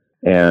up.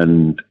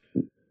 And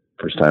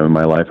first time in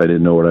my life, I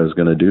didn't know what I was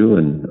going to do.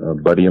 And a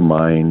buddy of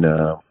mine,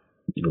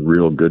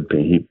 real good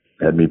paint,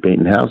 he had me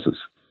painting houses,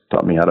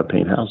 taught me how to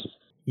paint houses.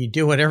 You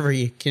do whatever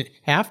you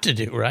have to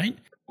do, right?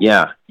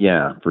 Yeah,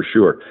 for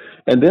sure.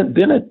 And then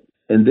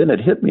it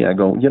hit me. I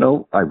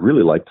go, I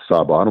really like the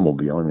Saab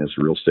automobile. I mean, it's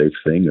a real safe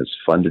thing. It's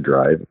fun to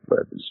drive,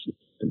 but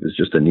it was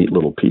just a neat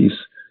little piece.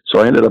 So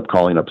I ended up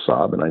calling up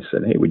Saab and I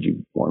said, hey, would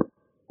you want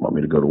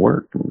me to go to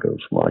work? And he goes,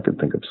 well, I can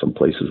think of some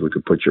places we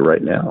could put you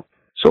right now.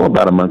 So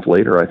about a month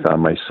later, I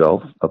found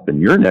myself up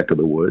in your neck of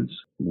the woods.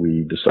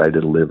 We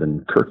decided to live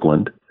in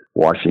Kirkland,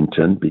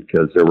 Washington,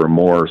 because there were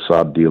more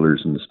Saab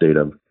dealers in the state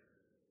of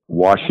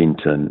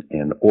Washington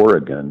and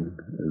Oregon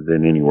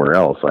than anywhere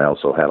else. I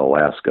also had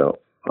Alaska,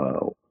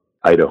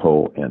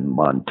 Idaho, and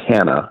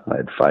Montana. I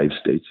had 5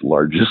 states,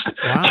 largest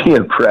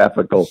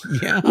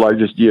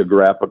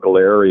geographical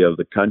area of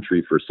the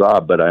country for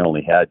Saab, but I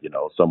only had,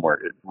 somewhere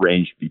it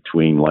ranged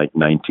between like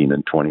 19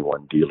 and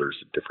 21 dealers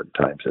at different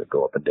times that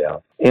go up and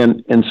down.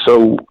 And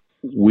so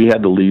we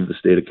had to leave the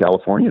state of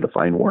California to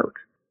find work.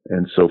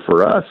 And so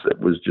for us,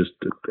 it was just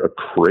a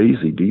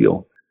crazy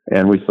deal.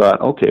 And we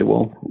thought, okay,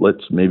 well,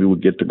 maybe we'll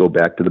get to go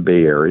back to the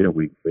Bay Area.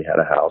 We had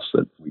a house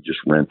that we just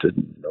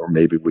rented, or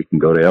maybe we can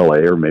go to LA,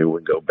 or maybe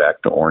we go back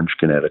to Orange,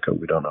 Connecticut.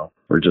 We don't know.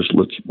 Or just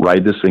let's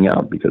ride this thing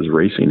out, because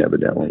racing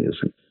evidently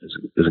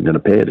isn't going to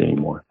pay it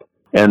anymore.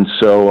 And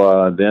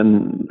so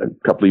then a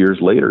couple of years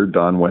later,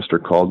 Don Wester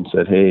called and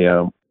said, hey,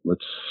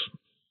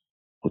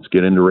 let's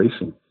get into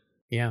racing.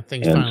 Yeah,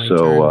 things finally turned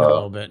a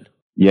little bit.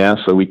 Yeah,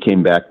 so we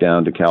came back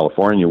down to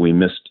California. We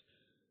missed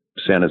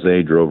San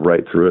Jose, drove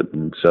right through it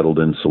and settled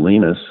in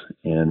Salinas.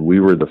 And we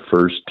were the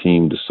first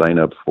team to sign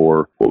up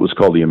for what was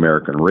called the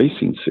American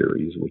Racing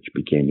Series, which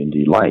became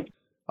Indy Light.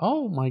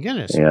 Oh, my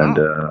goodness. And,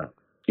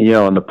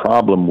 and the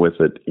problem with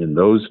it in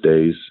those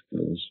days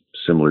is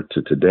similar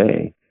to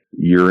today.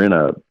 You're in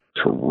a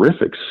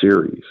terrific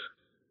series.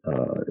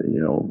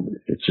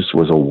 It just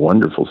was a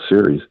wonderful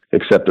series,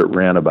 except it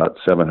ran about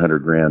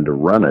 $700,000 to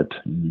run it.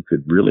 You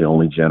could really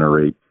only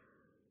generate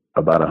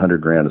about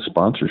 $100,000 of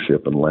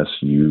sponsorship unless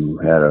you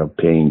had a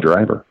paying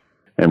driver,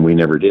 and we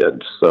never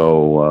did.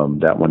 So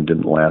that one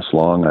didn't last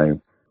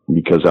long.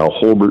 Because Al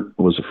Holbert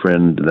was a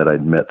friend that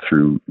I'd met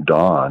through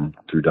Don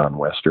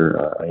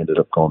Wester. I ended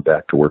up going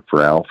back to work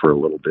for Al for a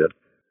little bit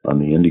on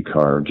the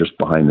IndyCar, just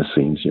behind the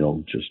scenes,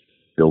 just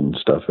building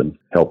stuff and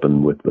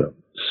helping with the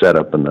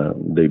setup.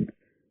 And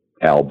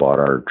Al bought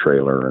our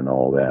trailer and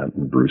all that,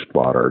 and Bruce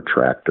bought our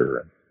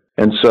tractor.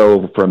 And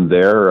so from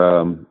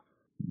there,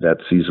 that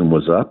season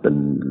was up,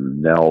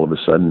 and now all of a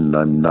sudden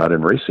I'm not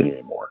in racing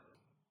anymore,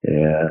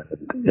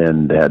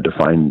 and had to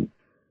find,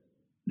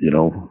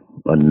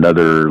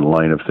 another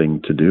line of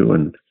thing to do.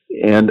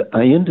 And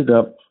I ended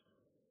up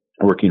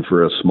working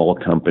for a small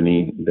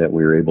company that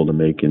we were able to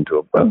make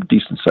into a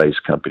decent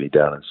sized company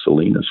down in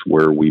Salinas,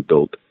 where we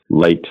built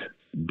light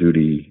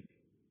duty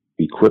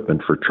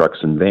equipment for trucks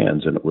and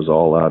vans. And it was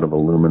all out of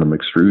aluminum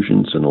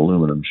extrusions and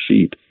aluminum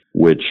sheet,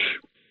 which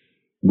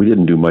we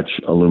didn't do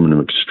much aluminum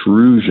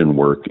extrusion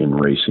work in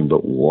racing,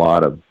 but a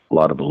lot of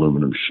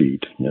aluminum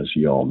sheet, as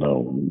you all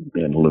know,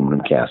 and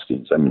aluminum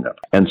castings.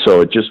 And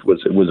so it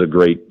was a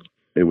great.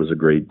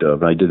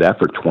 I did that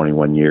for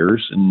 21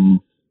 years, and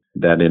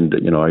that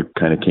ended. I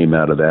kind of came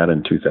out of that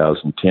in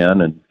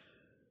 2010,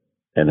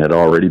 and had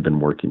already been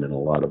working in a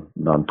lot of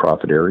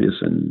nonprofit areas,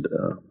 and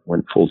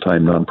went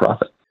full-time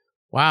nonprofit.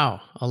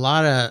 Wow, a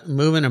lot of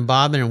moving and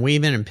bobbing and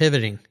weaving and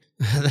pivoting.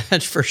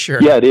 That's for sure.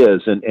 Yeah, it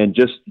is. And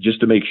just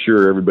to make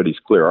sure everybody's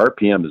clear,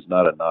 RPM is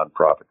not a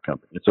nonprofit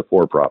company. It's a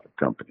for-profit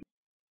company.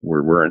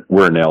 We're an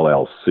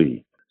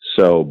LLC.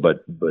 So,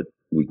 but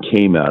we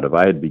came out of,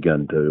 I had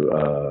begun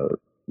to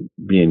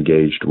be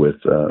engaged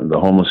with the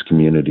homeless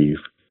community.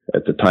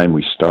 At the time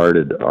we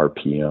started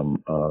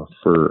RPM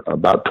for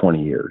about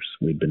 20 years.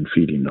 We'd been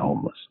feeding the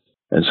homeless.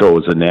 And so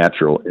it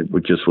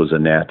just was a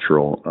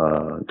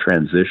natural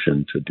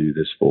transition to do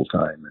this full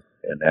time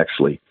and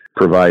actually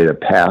provide a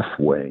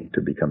pathway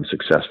to become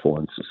successful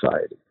in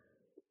society.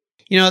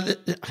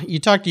 You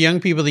talk to young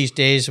people these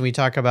days, and we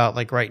talk about,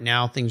 like, right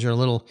now, things are a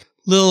little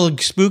little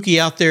spooky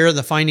out there in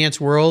the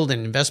finance world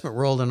and investment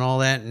world and all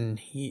that. And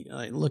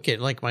I look at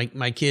like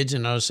my kids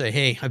and I'll say,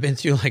 hey, I've been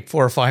through like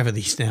 4 or 5 of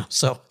these now.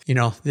 So,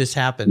 this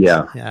happens.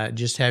 Yeah.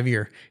 Just have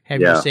your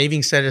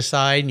savings set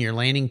aside and your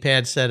landing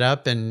pad set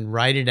up and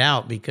ride it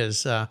out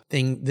because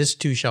this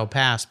too shall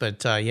pass.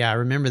 But I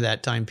remember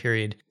that time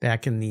period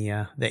back in the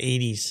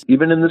 80s.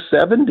 Even in the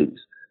 70s.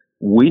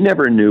 We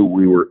never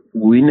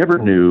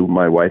knew,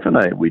 my wife and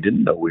I, we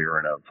didn't know we were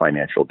in a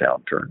financial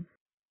downturn.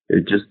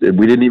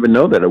 We didn't even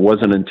know that. It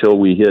wasn't until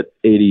we hit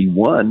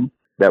 81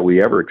 that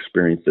we ever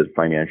experienced a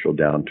financial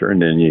downturn.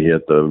 Then you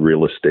hit the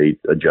real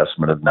estate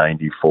adjustment of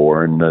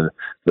 94 and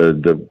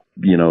the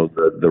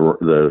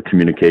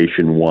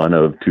communication one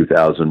of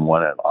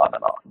 2001 and on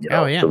and on.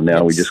 Oh, yeah. So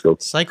now we just go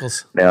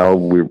cycles. Now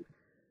we're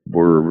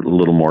a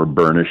little more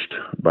burnished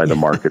by the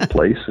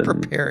marketplace and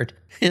prepared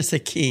is the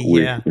key.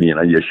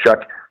 You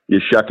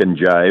shuck and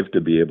jive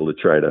to be able to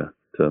try to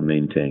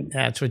maintain.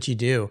 That's what you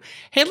do.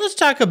 Hey, let's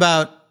talk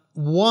about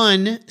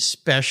one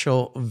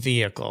special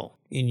vehicle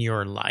in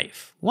your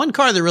life. One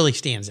car that really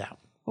stands out.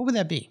 What would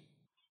that be?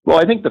 Well,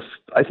 I think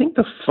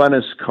the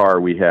funnest car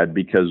we had,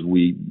 because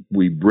we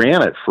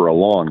ran it for a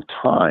long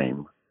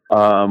time,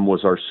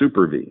 was our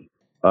Super V.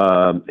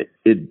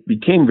 It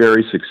became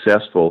very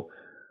successful.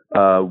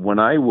 When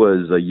I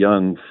was a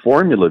young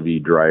Formula V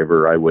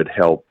driver, I would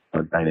help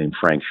a guy named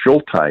Frank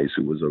Schultheis,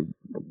 who was a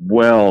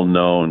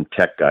well-known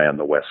tech guy on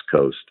the West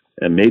Coast,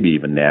 and maybe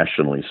even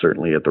nationally,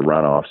 certainly at the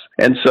runoffs.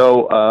 And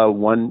so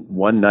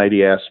one night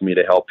he asked me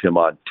to help him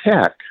on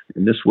tech,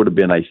 and this would have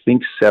been, I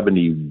think,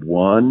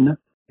 71.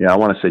 Yeah, I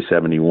want to say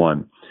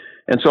 71.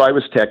 And so I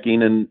was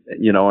teching, and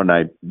you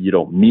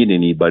don't meet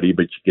anybody,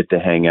 but you get to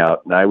hang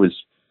out. And I was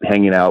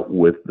hanging out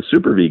with the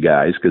Super V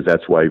guys because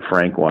that's why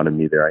Frank wanted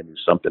me there. I knew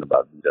something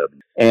about VW,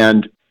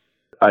 and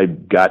I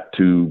got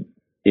to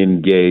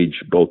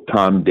engage both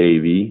Tom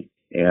Davey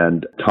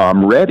and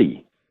Tom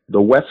Reddy,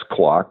 the West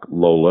Clock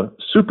Lola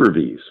Super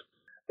Vs.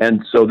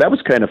 And so that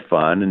was kind of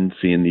fun, and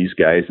seeing these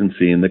guys and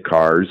seeing the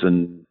cars,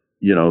 and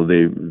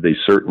they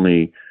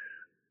certainly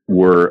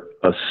were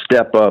a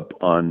step up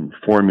on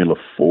Formula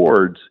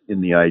Fords in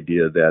the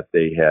idea that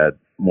they had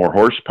more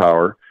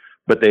horsepower,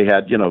 but they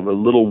had, a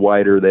little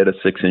wider. They had a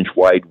 6-inch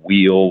wide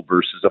wheel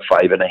versus a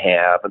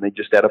 5.5, and they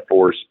just had a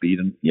 4-speed,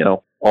 and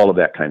all of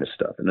that kind of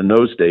stuff. And in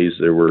those days,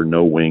 there were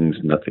no wings,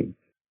 nothing.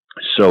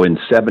 So in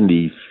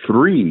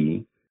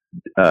 73,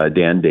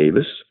 Dan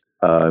Davis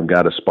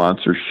got a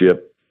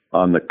sponsorship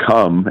on the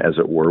come, as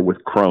it were,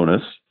 with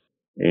Cronus,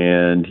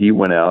 and he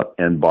went out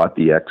and bought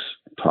the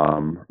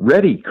ex-Tom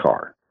Reddy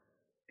car.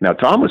 Now,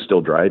 Tom was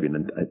still driving,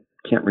 and I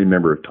can't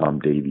remember if Tom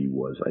Davey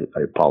was.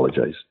 I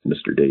apologize,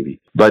 Mr.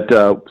 Davey. But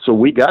so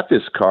we got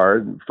this car.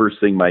 And first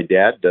thing my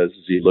dad does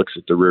is he looks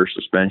at the rear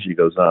suspension. He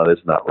goes, "Oh,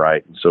 that's not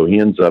right." And so he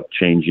ends up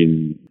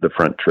changing the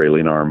front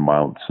trailing arm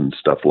mounts and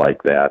stuff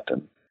like that.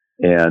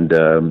 And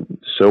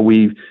so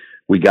we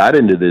got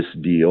into this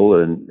deal,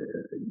 and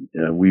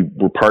we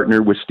were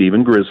partnered with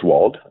Stephen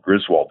Griswold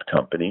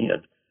Company,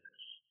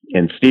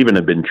 and Stephen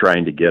had been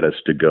trying to get us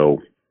to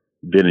go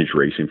vintage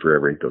racing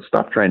forever. He goes,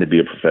 "Stop trying to be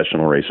a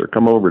professional racer.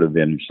 Come over to the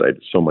vintage side.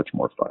 It's so much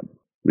more fun."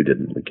 We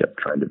didn't. We kept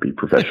trying to be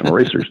professional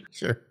racers.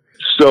 Sure.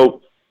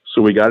 So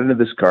we got into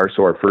this car.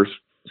 So our first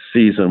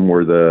season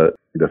were the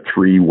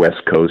 3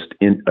 West Coast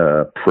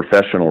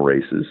professional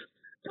races.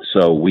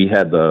 So we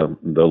had the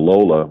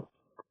Lola,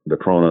 the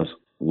Cronus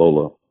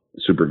Lola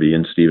Super V,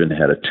 and Stephen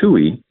had a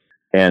Tui.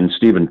 And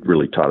Stephen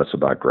really taught us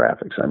about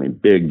graphics. I mean,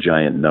 big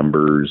giant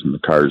numbers and the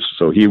cars.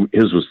 So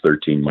his was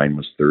 13, mine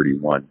was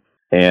 31.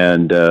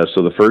 And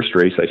so the first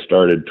race, I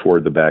started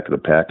toward the back of the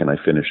pack, and I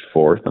finished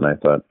 4th. And I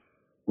thought,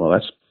 well,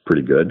 that's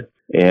pretty good.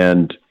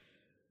 And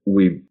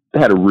we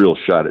had a real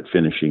shot at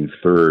finishing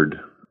 3rd,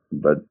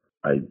 but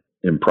I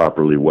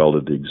improperly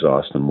welded the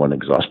exhaust, and one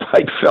exhaust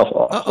pipe fell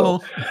off. Uh-oh.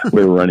 So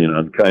we were running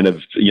on kind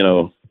of,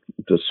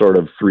 the sort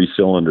of 3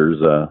 cylinders.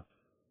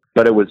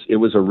 But it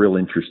was a real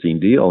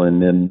interesting deal.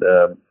 And then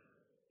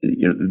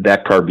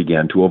that car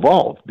began to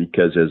evolve,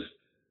 because as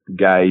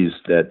guys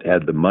that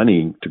had the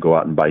money to go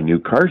out and buy new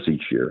cars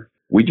each year,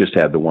 we just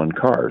had the one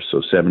car.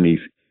 So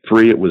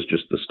 73, it was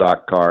just the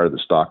stock car, the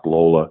stock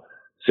Lola,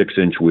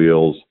 6-inch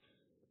wheels.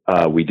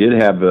 We did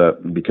have,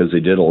 because they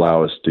did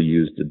allow us to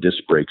use the disc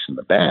brakes in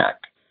the back,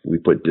 we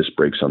put disc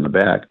brakes on the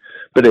back.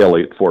 But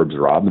Elliott Forbes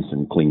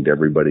Robinson cleaned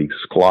everybody's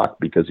clock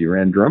because he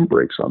ran drum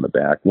brakes on the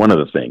back. One of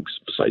the things,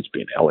 besides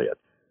being Elliott.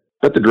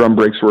 But the drum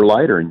brakes were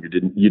lighter, and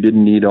you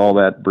didn't need all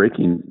that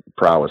braking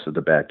prowess at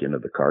the back end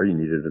of the car. You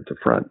needed it at the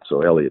front.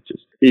 So Elliott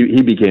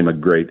he became a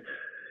great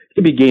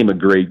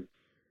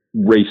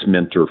race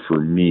mentor for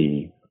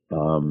me.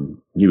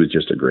 He was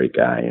just a great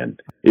guy,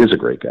 and is a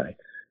great guy.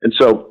 And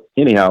so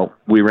anyhow,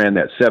 we ran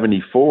that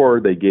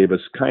 74. They gave us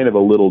kind of a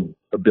little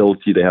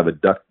ability to have a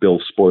duckbill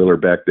spoiler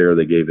back there.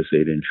 They gave us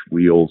 8-inch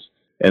wheels.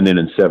 And then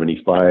in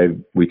 75,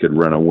 we could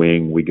run a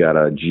wing. We got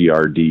a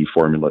GRD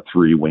Formula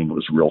 3 wing. It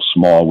was real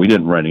small. We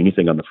didn't run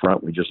anything on the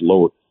front. We just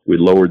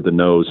lowered the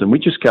nose, and we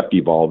just kept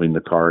evolving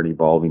the car.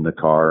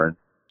 And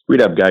we'd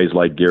have guys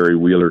like Gary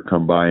Wheeler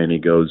come by, and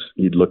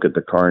he'd look at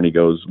the car and he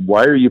goes,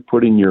 "Why are you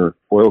putting your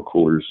oil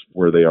coolers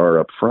where they are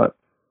up front?"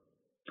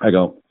 I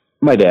go,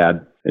 "My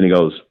dad." And he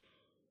goes,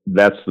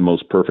 "That's the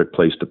most perfect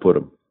place to put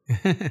them."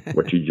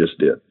 What you just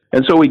did.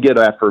 And so we get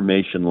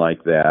affirmation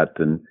like that.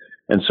 And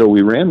so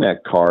we ran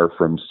that car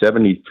from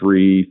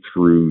 73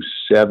 through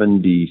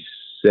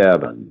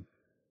 77.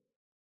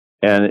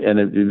 And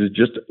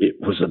it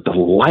was a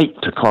delight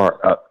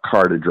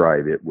car to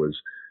drive. It was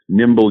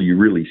nimble. You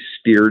really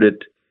steered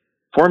it.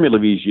 Formula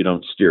V's, you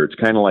don't steer. It's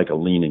kind of like a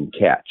lean and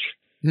catch.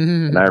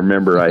 And I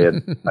remember I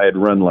had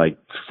run like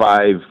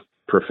 5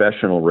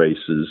 professional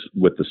races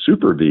with the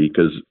Super V,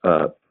 because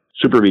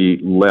Super V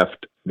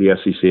left the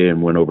SCCA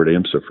and went over to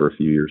IMSA for a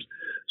few years.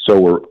 So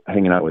we're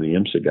hanging out with the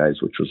IMSA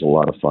guys, which was a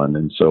lot of fun.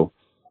 And so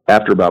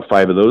after about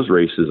 5 of those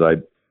races, I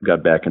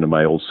got back into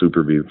my old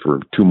Super V for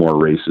 2 more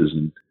races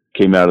and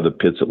came out of the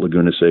pits at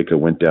Laguna Seca,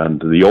 went down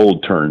to the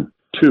old turn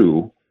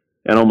 2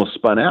 and almost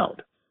spun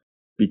out,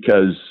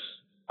 because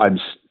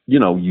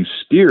you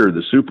steer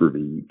the Super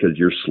V because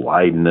you're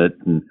sliding it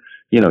and,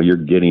 you're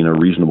getting a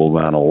reasonable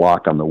amount of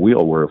lock on the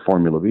wheel, where a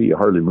Formula V, you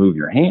hardly move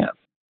your hand.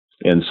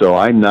 And so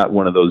I'm not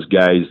one of those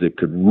guys that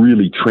could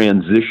really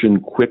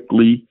transition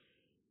quickly.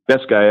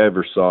 Best guy I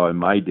ever saw in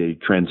my day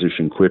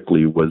transition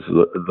quickly was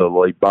the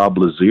late Bob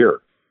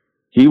Lazier.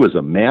 He was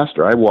a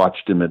master. I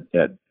watched him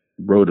at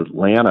Road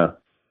Atlanta,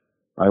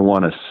 I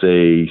want to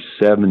say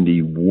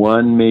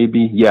 71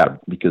 maybe. Yeah,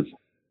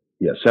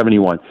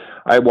 71.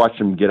 I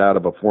watched him get out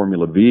of a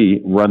Formula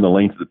V, run the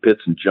length of the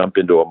pits, and jump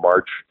into a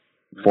March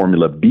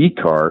Formula B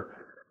car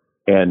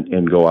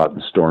and go out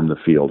and storm the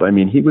field. I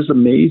mean, he was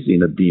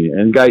amazing at being,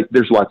 and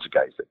there's lots of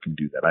guys that can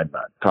do that. I'm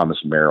not.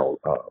 Thomas Merrill,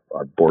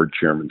 our board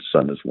chairman's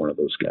son, is one of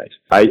those guys.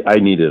 I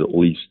needed at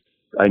least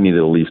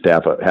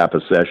half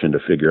a session to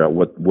figure out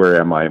where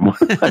am I when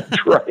I'm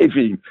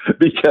driving,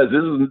 because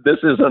this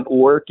isn't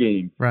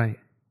working. Right.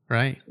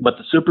 But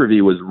the Super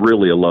V was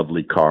really a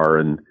lovely car,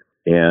 and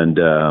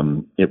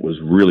it was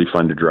really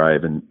fun to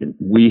drive. And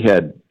we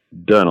had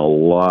done a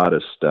lot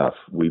of stuff.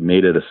 We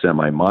made it a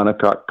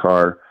semi-monocoque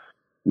car.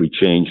 We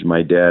changed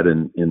my dad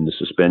in the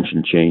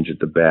suspension change at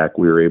the back.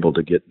 We were able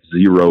to get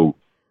 0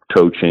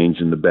 toe change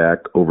in the back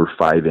over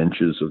 5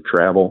 inches of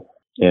travel.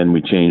 And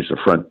we changed the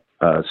front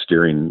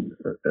steering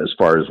as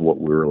far as what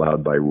we were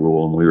allowed by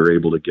rule. And we were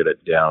able to get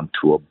it down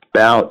to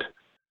about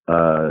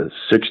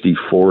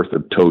 64th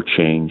of toe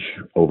change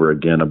over,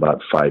 again,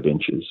 about 5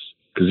 inches.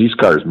 Because these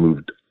cars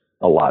moved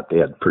a lot. They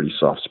had pretty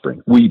soft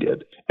springs. We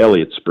did.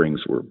 Elliott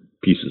springs were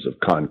pieces of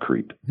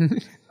concrete.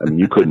 I mean,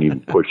 you couldn't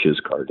even push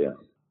his car down.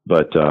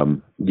 But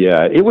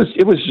yeah, it was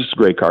just a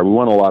great car. We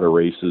won a lot of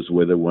races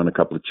with it. Won a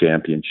couple of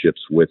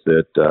championships with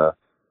it.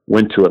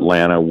 Went to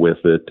Atlanta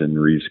with it, and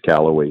Reeves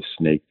Calloway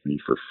snaked me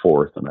for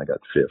 4th, and I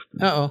got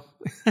 5th.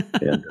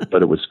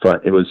 But it was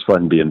fun. It was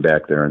fun being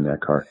back there in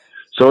that car.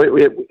 So it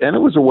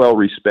was a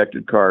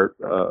well-respected car.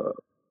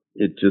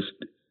 We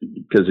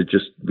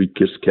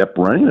just kept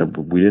running it.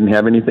 We didn't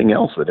have anything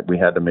else that we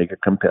had to make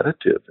it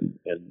competitive, and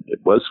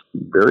it was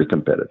very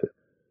competitive.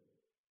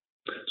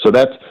 So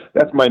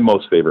that's my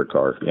most favorite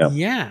car.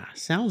 Yeah,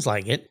 sounds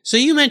like it. So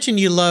you mentioned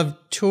you love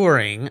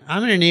touring. I'm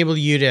going to enable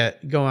you to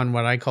go on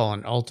what I call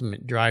an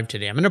ultimate drive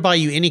today. I'm going to buy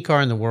you any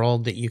car in the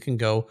world that you can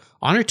go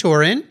on a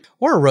tour in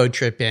or a road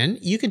trip in.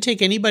 You can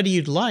take anybody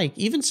you'd like,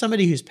 even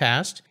somebody who's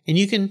passed, and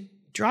you can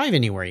drive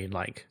anywhere you'd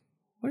like.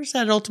 What does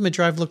that ultimate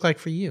drive look like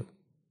for you?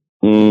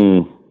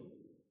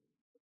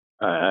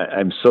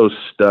 I'm so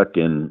stuck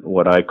in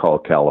what I call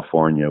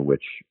California,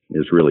 which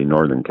is really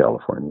Northern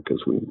California,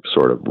 because we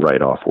sort of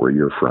write off where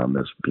you're from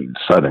as being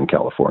Southern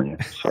California.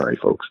 Sorry,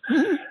 folks.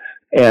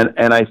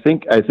 And I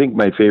think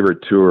my favorite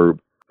tour,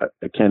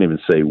 I can't even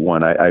say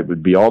one. I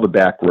would be all the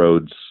back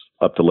roads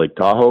up to Lake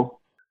Tahoe,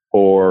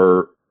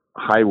 or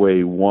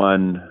Highway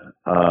 1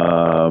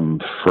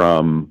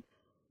 from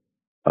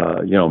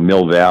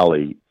Mill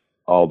Valley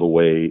all the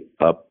way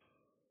up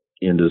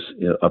into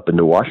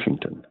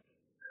Washington.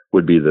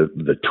 Would be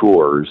the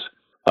tours.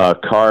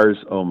 Cars,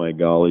 oh my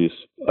gollies.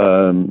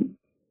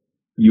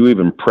 You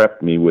even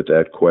prepped me with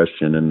that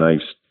question, and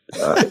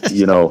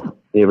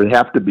it would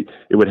have to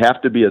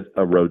be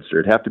a roadster.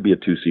 It'd have to be a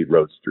 2-seat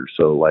roadster.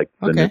 So like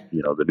the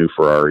new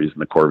Ferraris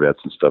and the Corvettes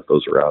and stuff,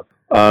 those are out.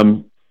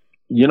 I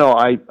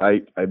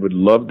would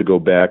love to go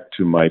back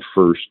to my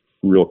first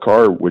real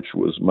car, which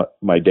was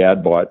my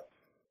dad bought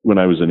when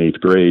I was in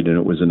 8th grade, and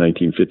it was a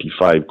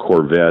 1955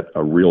 Corvette,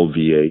 a real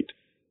V8.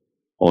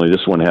 Only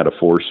this one had a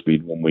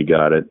 4-speed when we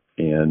got it,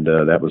 and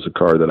that was a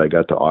car that I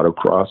got to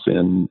autocross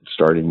in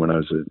starting when I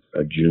was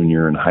a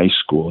junior in high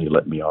school. He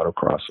let me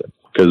autocross it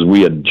because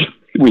we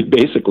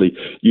basically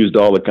used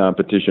all the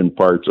competition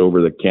parts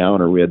over the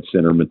counter. We had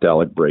center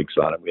metallic brakes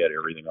on it. We had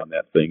everything on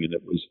that thing, and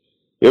it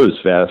was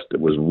fast. It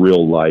was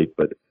real light,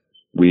 but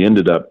we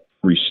ended up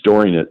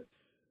restoring it,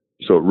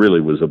 so it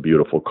really was a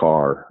beautiful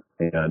car.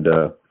 And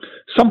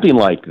something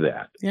like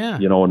that. Yeah.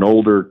 An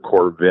older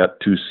Corvette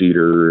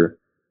 2-seater.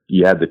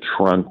 You had the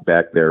trunk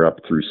back there up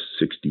through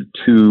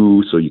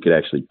 62, so you could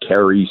actually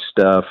carry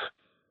stuff.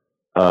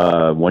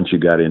 Once you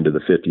got into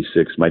the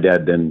 56, my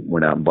dad then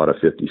went out and bought a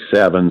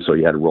 57. So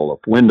you had to roll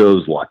up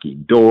windows,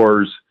 locking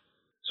doors.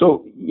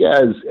 So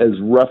yeah, as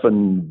rough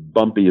and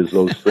bumpy as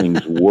those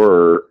things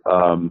were,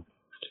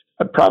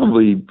 I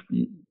probably,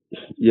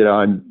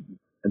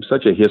 I'm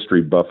such a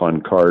history buff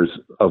on cars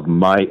of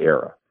my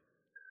era.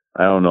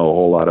 I don't know a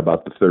whole lot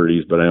about the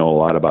 30s, but I know a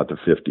lot about the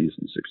 50s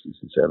and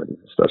 60s and 70s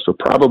and stuff. So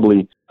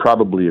probably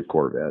a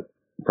Corvette,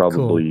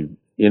 probably cool.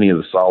 any of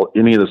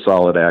the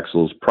solid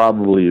axles,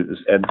 probably.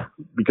 And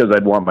because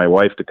I'd want my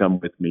wife to come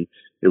with me,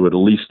 it would at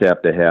least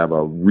have to have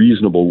a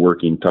reasonable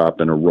working top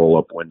and a roll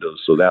up window.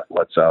 So that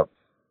lets out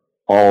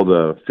all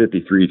the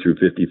 53 through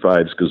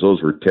 55s, because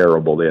those were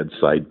terrible. They had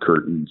side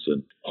curtains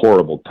and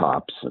horrible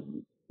tops,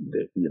 and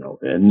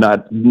and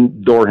not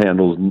door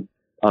handles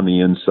on the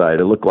inside.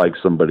 It looked like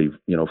somebody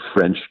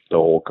Frenched the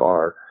whole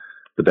car,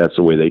 but that's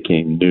the way they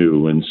came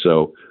new. And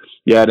so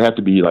yeah, it'd have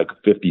to be like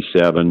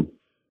 57.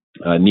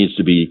 It needs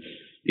to be,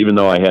 even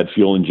though I had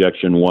fuel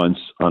injection once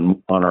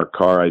on our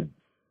car, I'd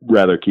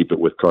rather keep it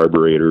with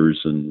carburetors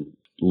and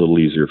a little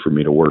easier for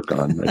me to work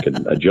on. I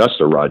can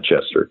adjust a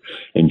Rochester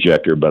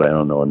injector, but I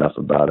don't know enough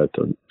about it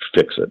to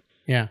fix it.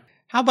 Yeah.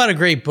 How about a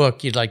great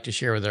book you'd like to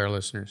share with our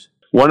listeners?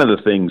 One of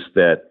the things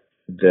that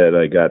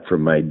I got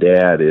from my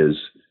dad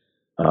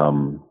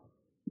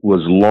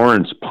was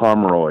Lawrence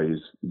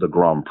Pomeroy's The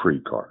Grand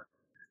Prix Car.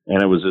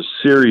 And it was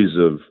a series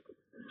of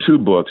 2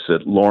 books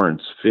that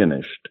Lawrence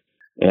finished.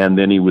 And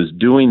then he was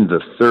doing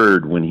the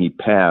third when he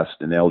passed,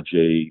 and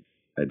LJ,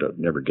 I don't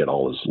never get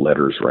all his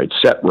letters right,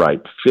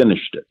 Setright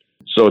finished it.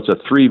 So it's a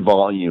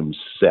 3-volume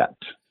set.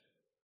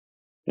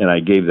 And I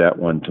gave that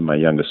one to my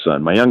youngest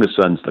son. My youngest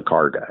son's the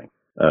car guy.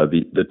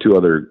 The 2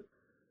 other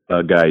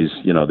guys,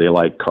 they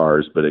like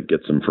cars, but it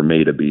gets them from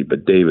A to B. But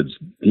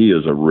he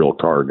is a real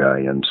car guy.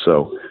 And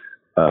so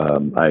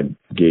I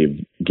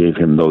gave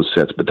him those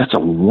sets. But that's a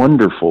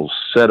wonderful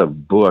set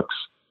of books.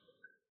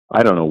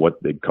 I don't know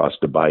what they'd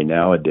cost to buy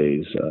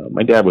nowadays.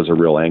 My dad was a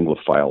real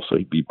Anglophile, so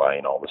he'd be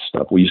buying all this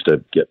stuff. We used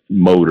to get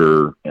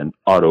Motor and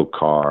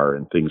Autocar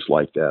and things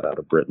like that out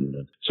of Britain.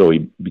 And so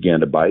he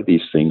began to buy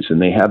these things,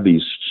 and they have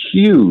these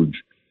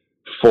huge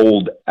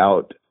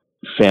fold-out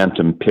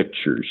phantom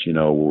pictures,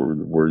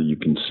 where you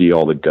can see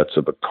all the guts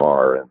of a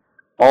car, and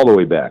all the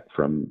way back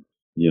from,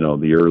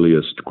 the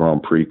earliest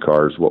Grand Prix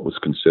cars, what was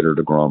considered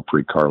a Grand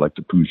Prix car, like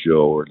the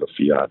Peugeot or the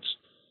Fiats,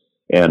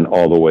 and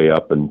all the way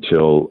up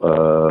until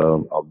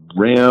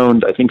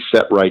around, I think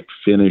Setright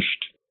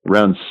finished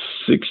around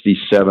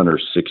 67 or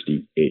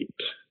 68.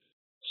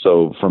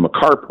 So from a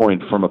car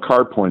point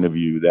of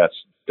view,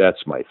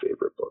 that's my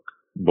favorite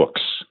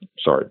books.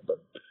 Sorry,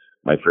 but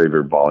my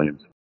favorite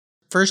volumes.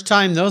 First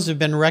time those have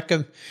been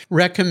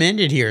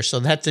recommended here, so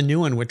that's a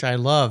new one, which I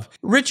love.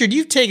 Richard,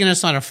 you've taken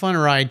us on a fun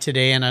ride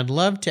today, and I'd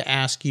love to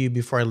ask you,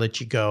 before I let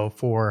you go,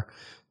 for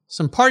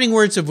some parting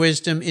words of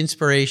wisdom,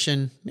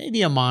 inspiration,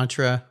 maybe a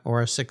mantra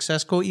or a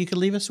success quote you could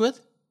leave us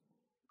with?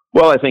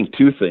 Well, I think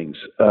 2 things.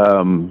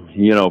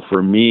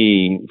 For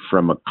me,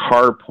 from a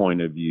car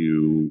point of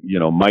view,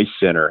 my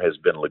center has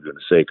been Laguna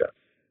Seca.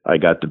 I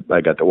got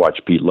to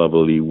watch Pete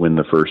Lovelady win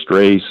the first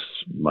race.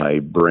 My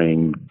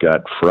brain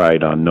got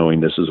fried on knowing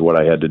this is what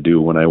I had to do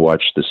when I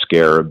watched the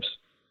Scarabs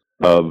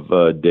of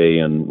Day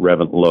and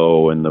Revent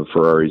Lowe and the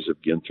Ferraris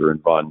of Ginther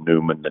and Von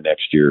Neumann the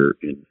next year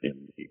in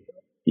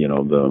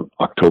the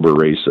October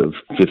race of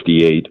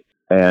 58.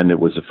 And it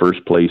was the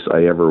first place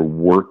I ever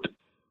worked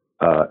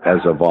as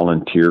a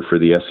volunteer for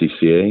the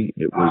SCCA.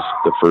 It was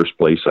the first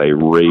place I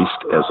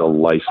raced as a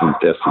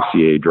licensed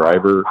SCCA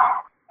driver.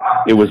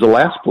 It was the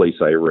last place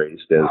I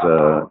raced as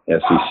a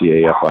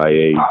SCCA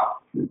FIA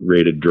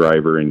rated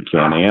driver in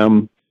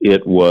Can-Am.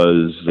 It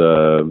was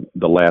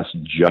the last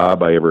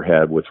job I ever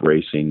had with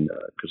racing,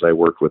 because I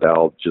worked with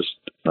Al just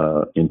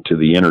into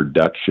the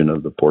introduction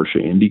of the Porsche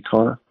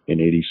IndyCar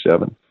in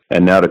 '87.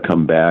 And now to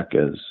come back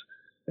as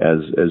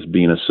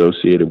being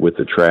associated with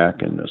the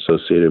track and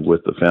associated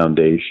with the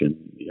foundation,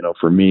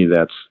 for me,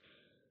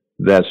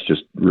 that's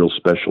just real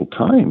special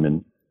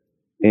time.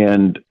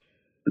 And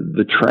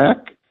the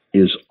track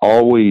is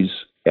always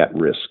at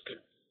risk,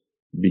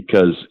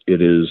 because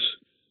it is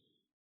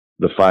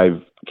the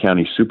 5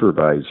 county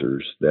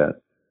supervisors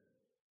that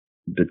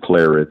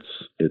declare its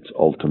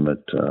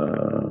ultimate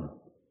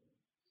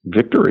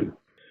victory.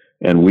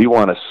 And we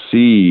want to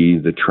see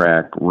the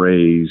track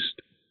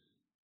raised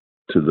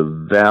to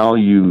the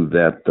value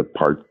that the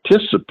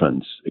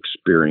participants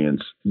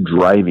experience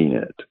driving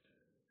it.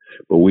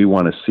 But we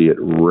want to see it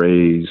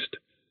raised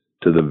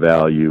to the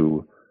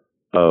value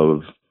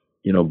of,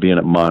 being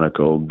at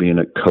Monaco, being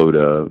at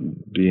COTA,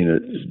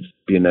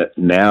 being at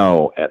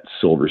now at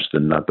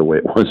Silverstone, not the way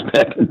it was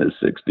back in the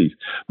 60s,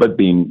 but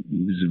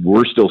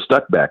we're still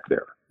stuck back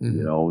there.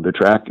 Mm-hmm. The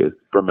track is,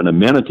 from an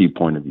amenity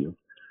point of view,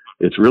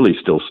 it's really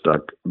still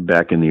stuck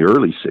back in the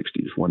early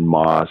 60s when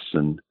Moss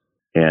and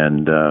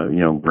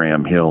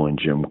Graham Hill and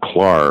Jim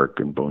Clark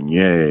and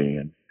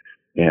Bonnier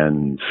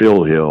and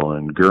Phil Hill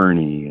and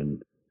Gurney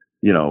and,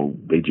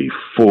 A.J.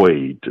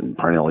 Foyt and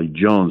Parnelli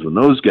Jones, when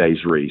those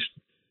guys raced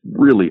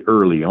really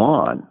early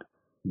on,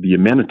 the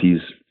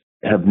amenities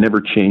have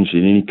never changed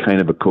in any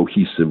kind of a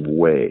cohesive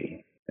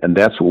way. And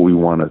that's what we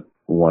want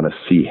to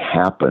see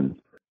happen,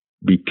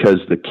 because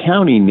the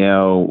county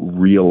now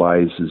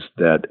realizes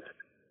that,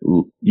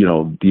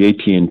 the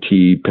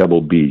AT&T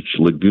Pebble Beach,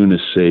 Laguna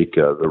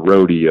Seca, the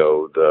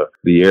rodeo,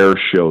 the air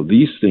show,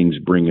 these things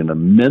bring an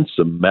immense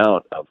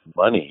amount of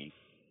money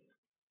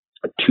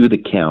to the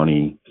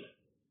county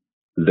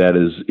that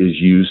is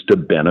used to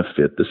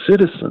benefit the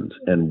citizens.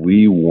 And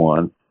we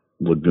want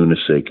Laguna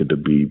Seca to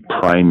be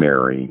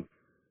primary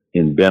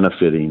in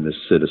benefiting the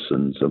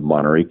citizens of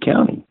Monterey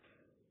County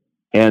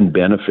and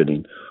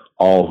benefiting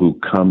all who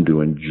come to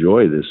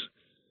enjoy this,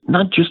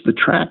 not just the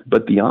track,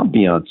 but the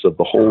ambiance of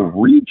the whole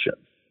region.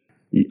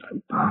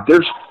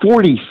 There's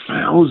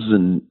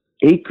 40,000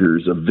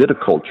 acres of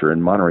viticulture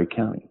in Monterey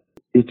County.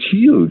 It's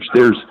huge.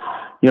 There's,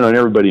 and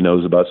everybody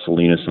knows about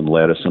Salinas and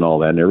lettuce and all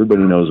that, and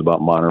everybody knows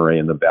about Monterey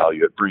and the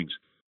value it brings.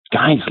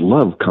 Guys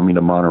love coming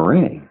to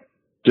Monterey,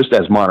 just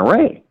as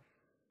Monterey,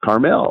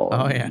 Carmel,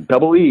 and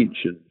Pebble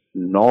Beach,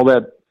 and all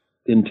that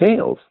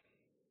entails.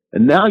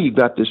 And now you've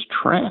got this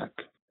track.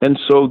 And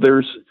so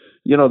there's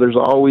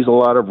always a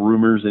lot of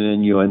rumors and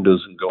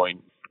innuendos and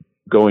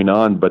going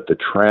on, but the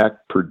track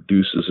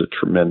produces a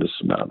tremendous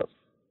amount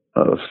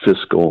of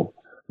fiscal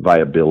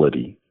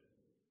viability.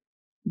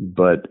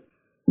 But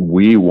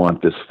we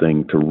want this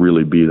thing to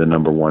really be the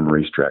number one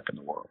racetrack in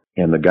the world.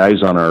 And the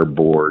guys on our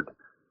board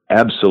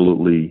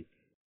absolutely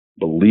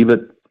believe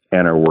it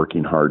and are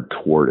working hard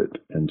toward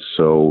it. And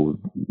so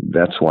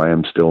that's why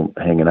I'm still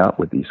hanging out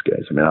with these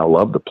guys. I mean, I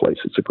love the place.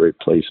 It's a great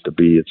place to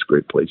be. It's a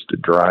great place to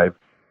drive.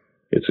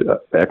 It's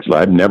actually,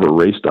 I've never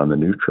raced on the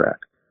new track.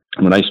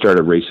 When I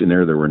started racing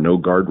there were no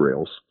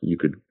guardrails. You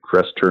could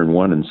crest turn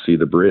one and see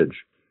the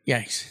bridge.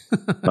 Yikes.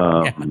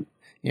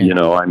 Yeah.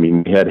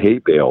 We had hay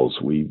bales.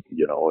 It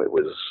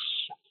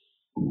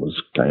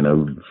was kind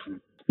of,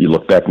 you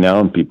look back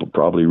now and people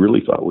probably really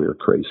thought we were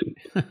crazy.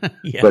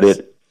 Yes. But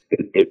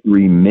it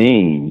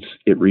remains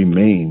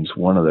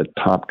one of the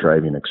top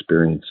driving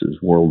experiences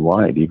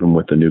worldwide, even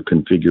with the new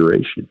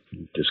configuration.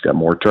 You just got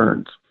more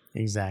turns.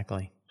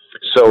 Exactly.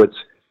 So it's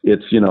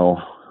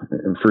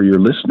for your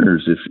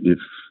listeners,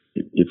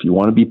 if you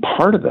want to be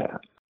part of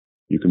that,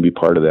 you can be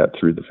part of that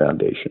through the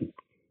foundation.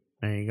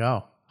 There you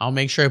go. I'll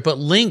make sure I put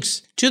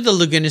links to the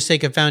Laguna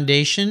Seca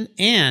Foundation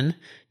and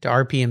to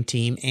RPM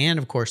Team and,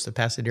 of course, the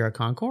Pasadena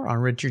Concours on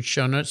Richard's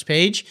show notes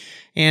page.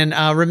 And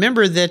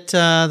remember that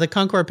the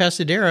Concours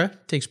Pasadena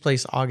takes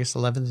place August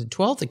 11th and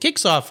 12th. It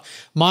kicks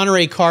off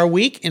Monterey Car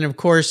Week. And, of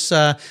course,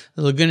 the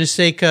Laguna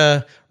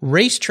Seca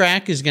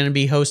Racetrack is going to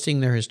be hosting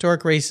their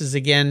historic races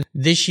again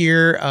this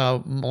year.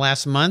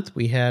 Last month,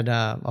 we had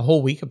a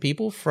whole week of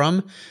people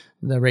from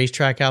the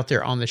racetrack out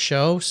there on the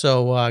show.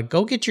 So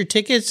go get your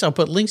tickets. I'll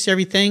put links to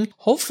everything.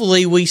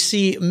 Hopefully we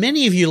see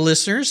many of you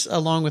listeners,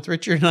 along with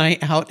Richard and I,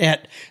 out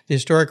at the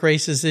historic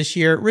races this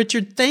year.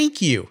 Richard,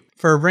 thank you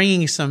for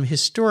bringing some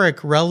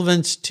historic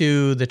relevance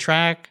to the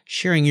track,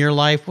 sharing your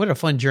life. What a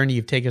fun journey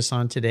you've taken us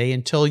on today.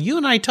 Until you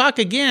and I talk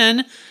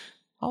again,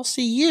 I'll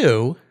see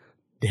you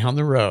down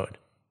the road.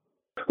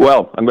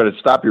 Well, I'm going to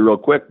stop you real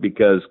quick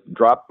because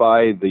drop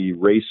by the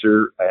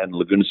Racer and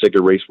Laguna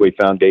Seca Raceway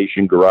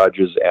Foundation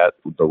garages at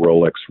the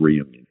Rolex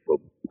reunion.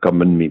 Well,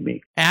 come and meet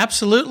me.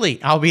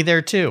 Absolutely. I'll be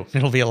there too.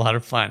 It'll be a lot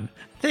of fun.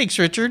 Thanks,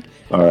 Richard.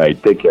 All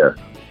right. Take care.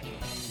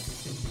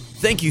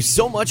 Thank you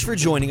so much for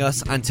joining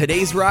us on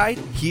today's ride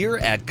here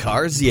at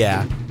Cars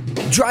Yeah.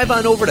 Drive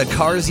on over to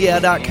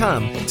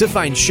carsyeah.com to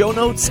find show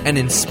notes and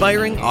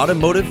inspiring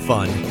automotive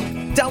fun.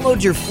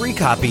 Download your free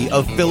copy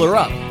of Filler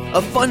Up,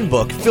 a fun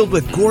book filled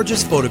with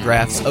gorgeous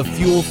photographs of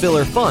fuel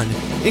filler fun,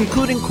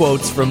 including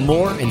quotes from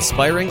more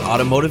inspiring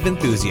automotive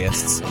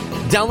enthusiasts.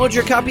 Download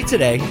your copy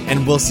today,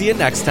 and we'll see you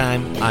next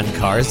time on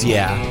Cars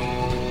Yeah.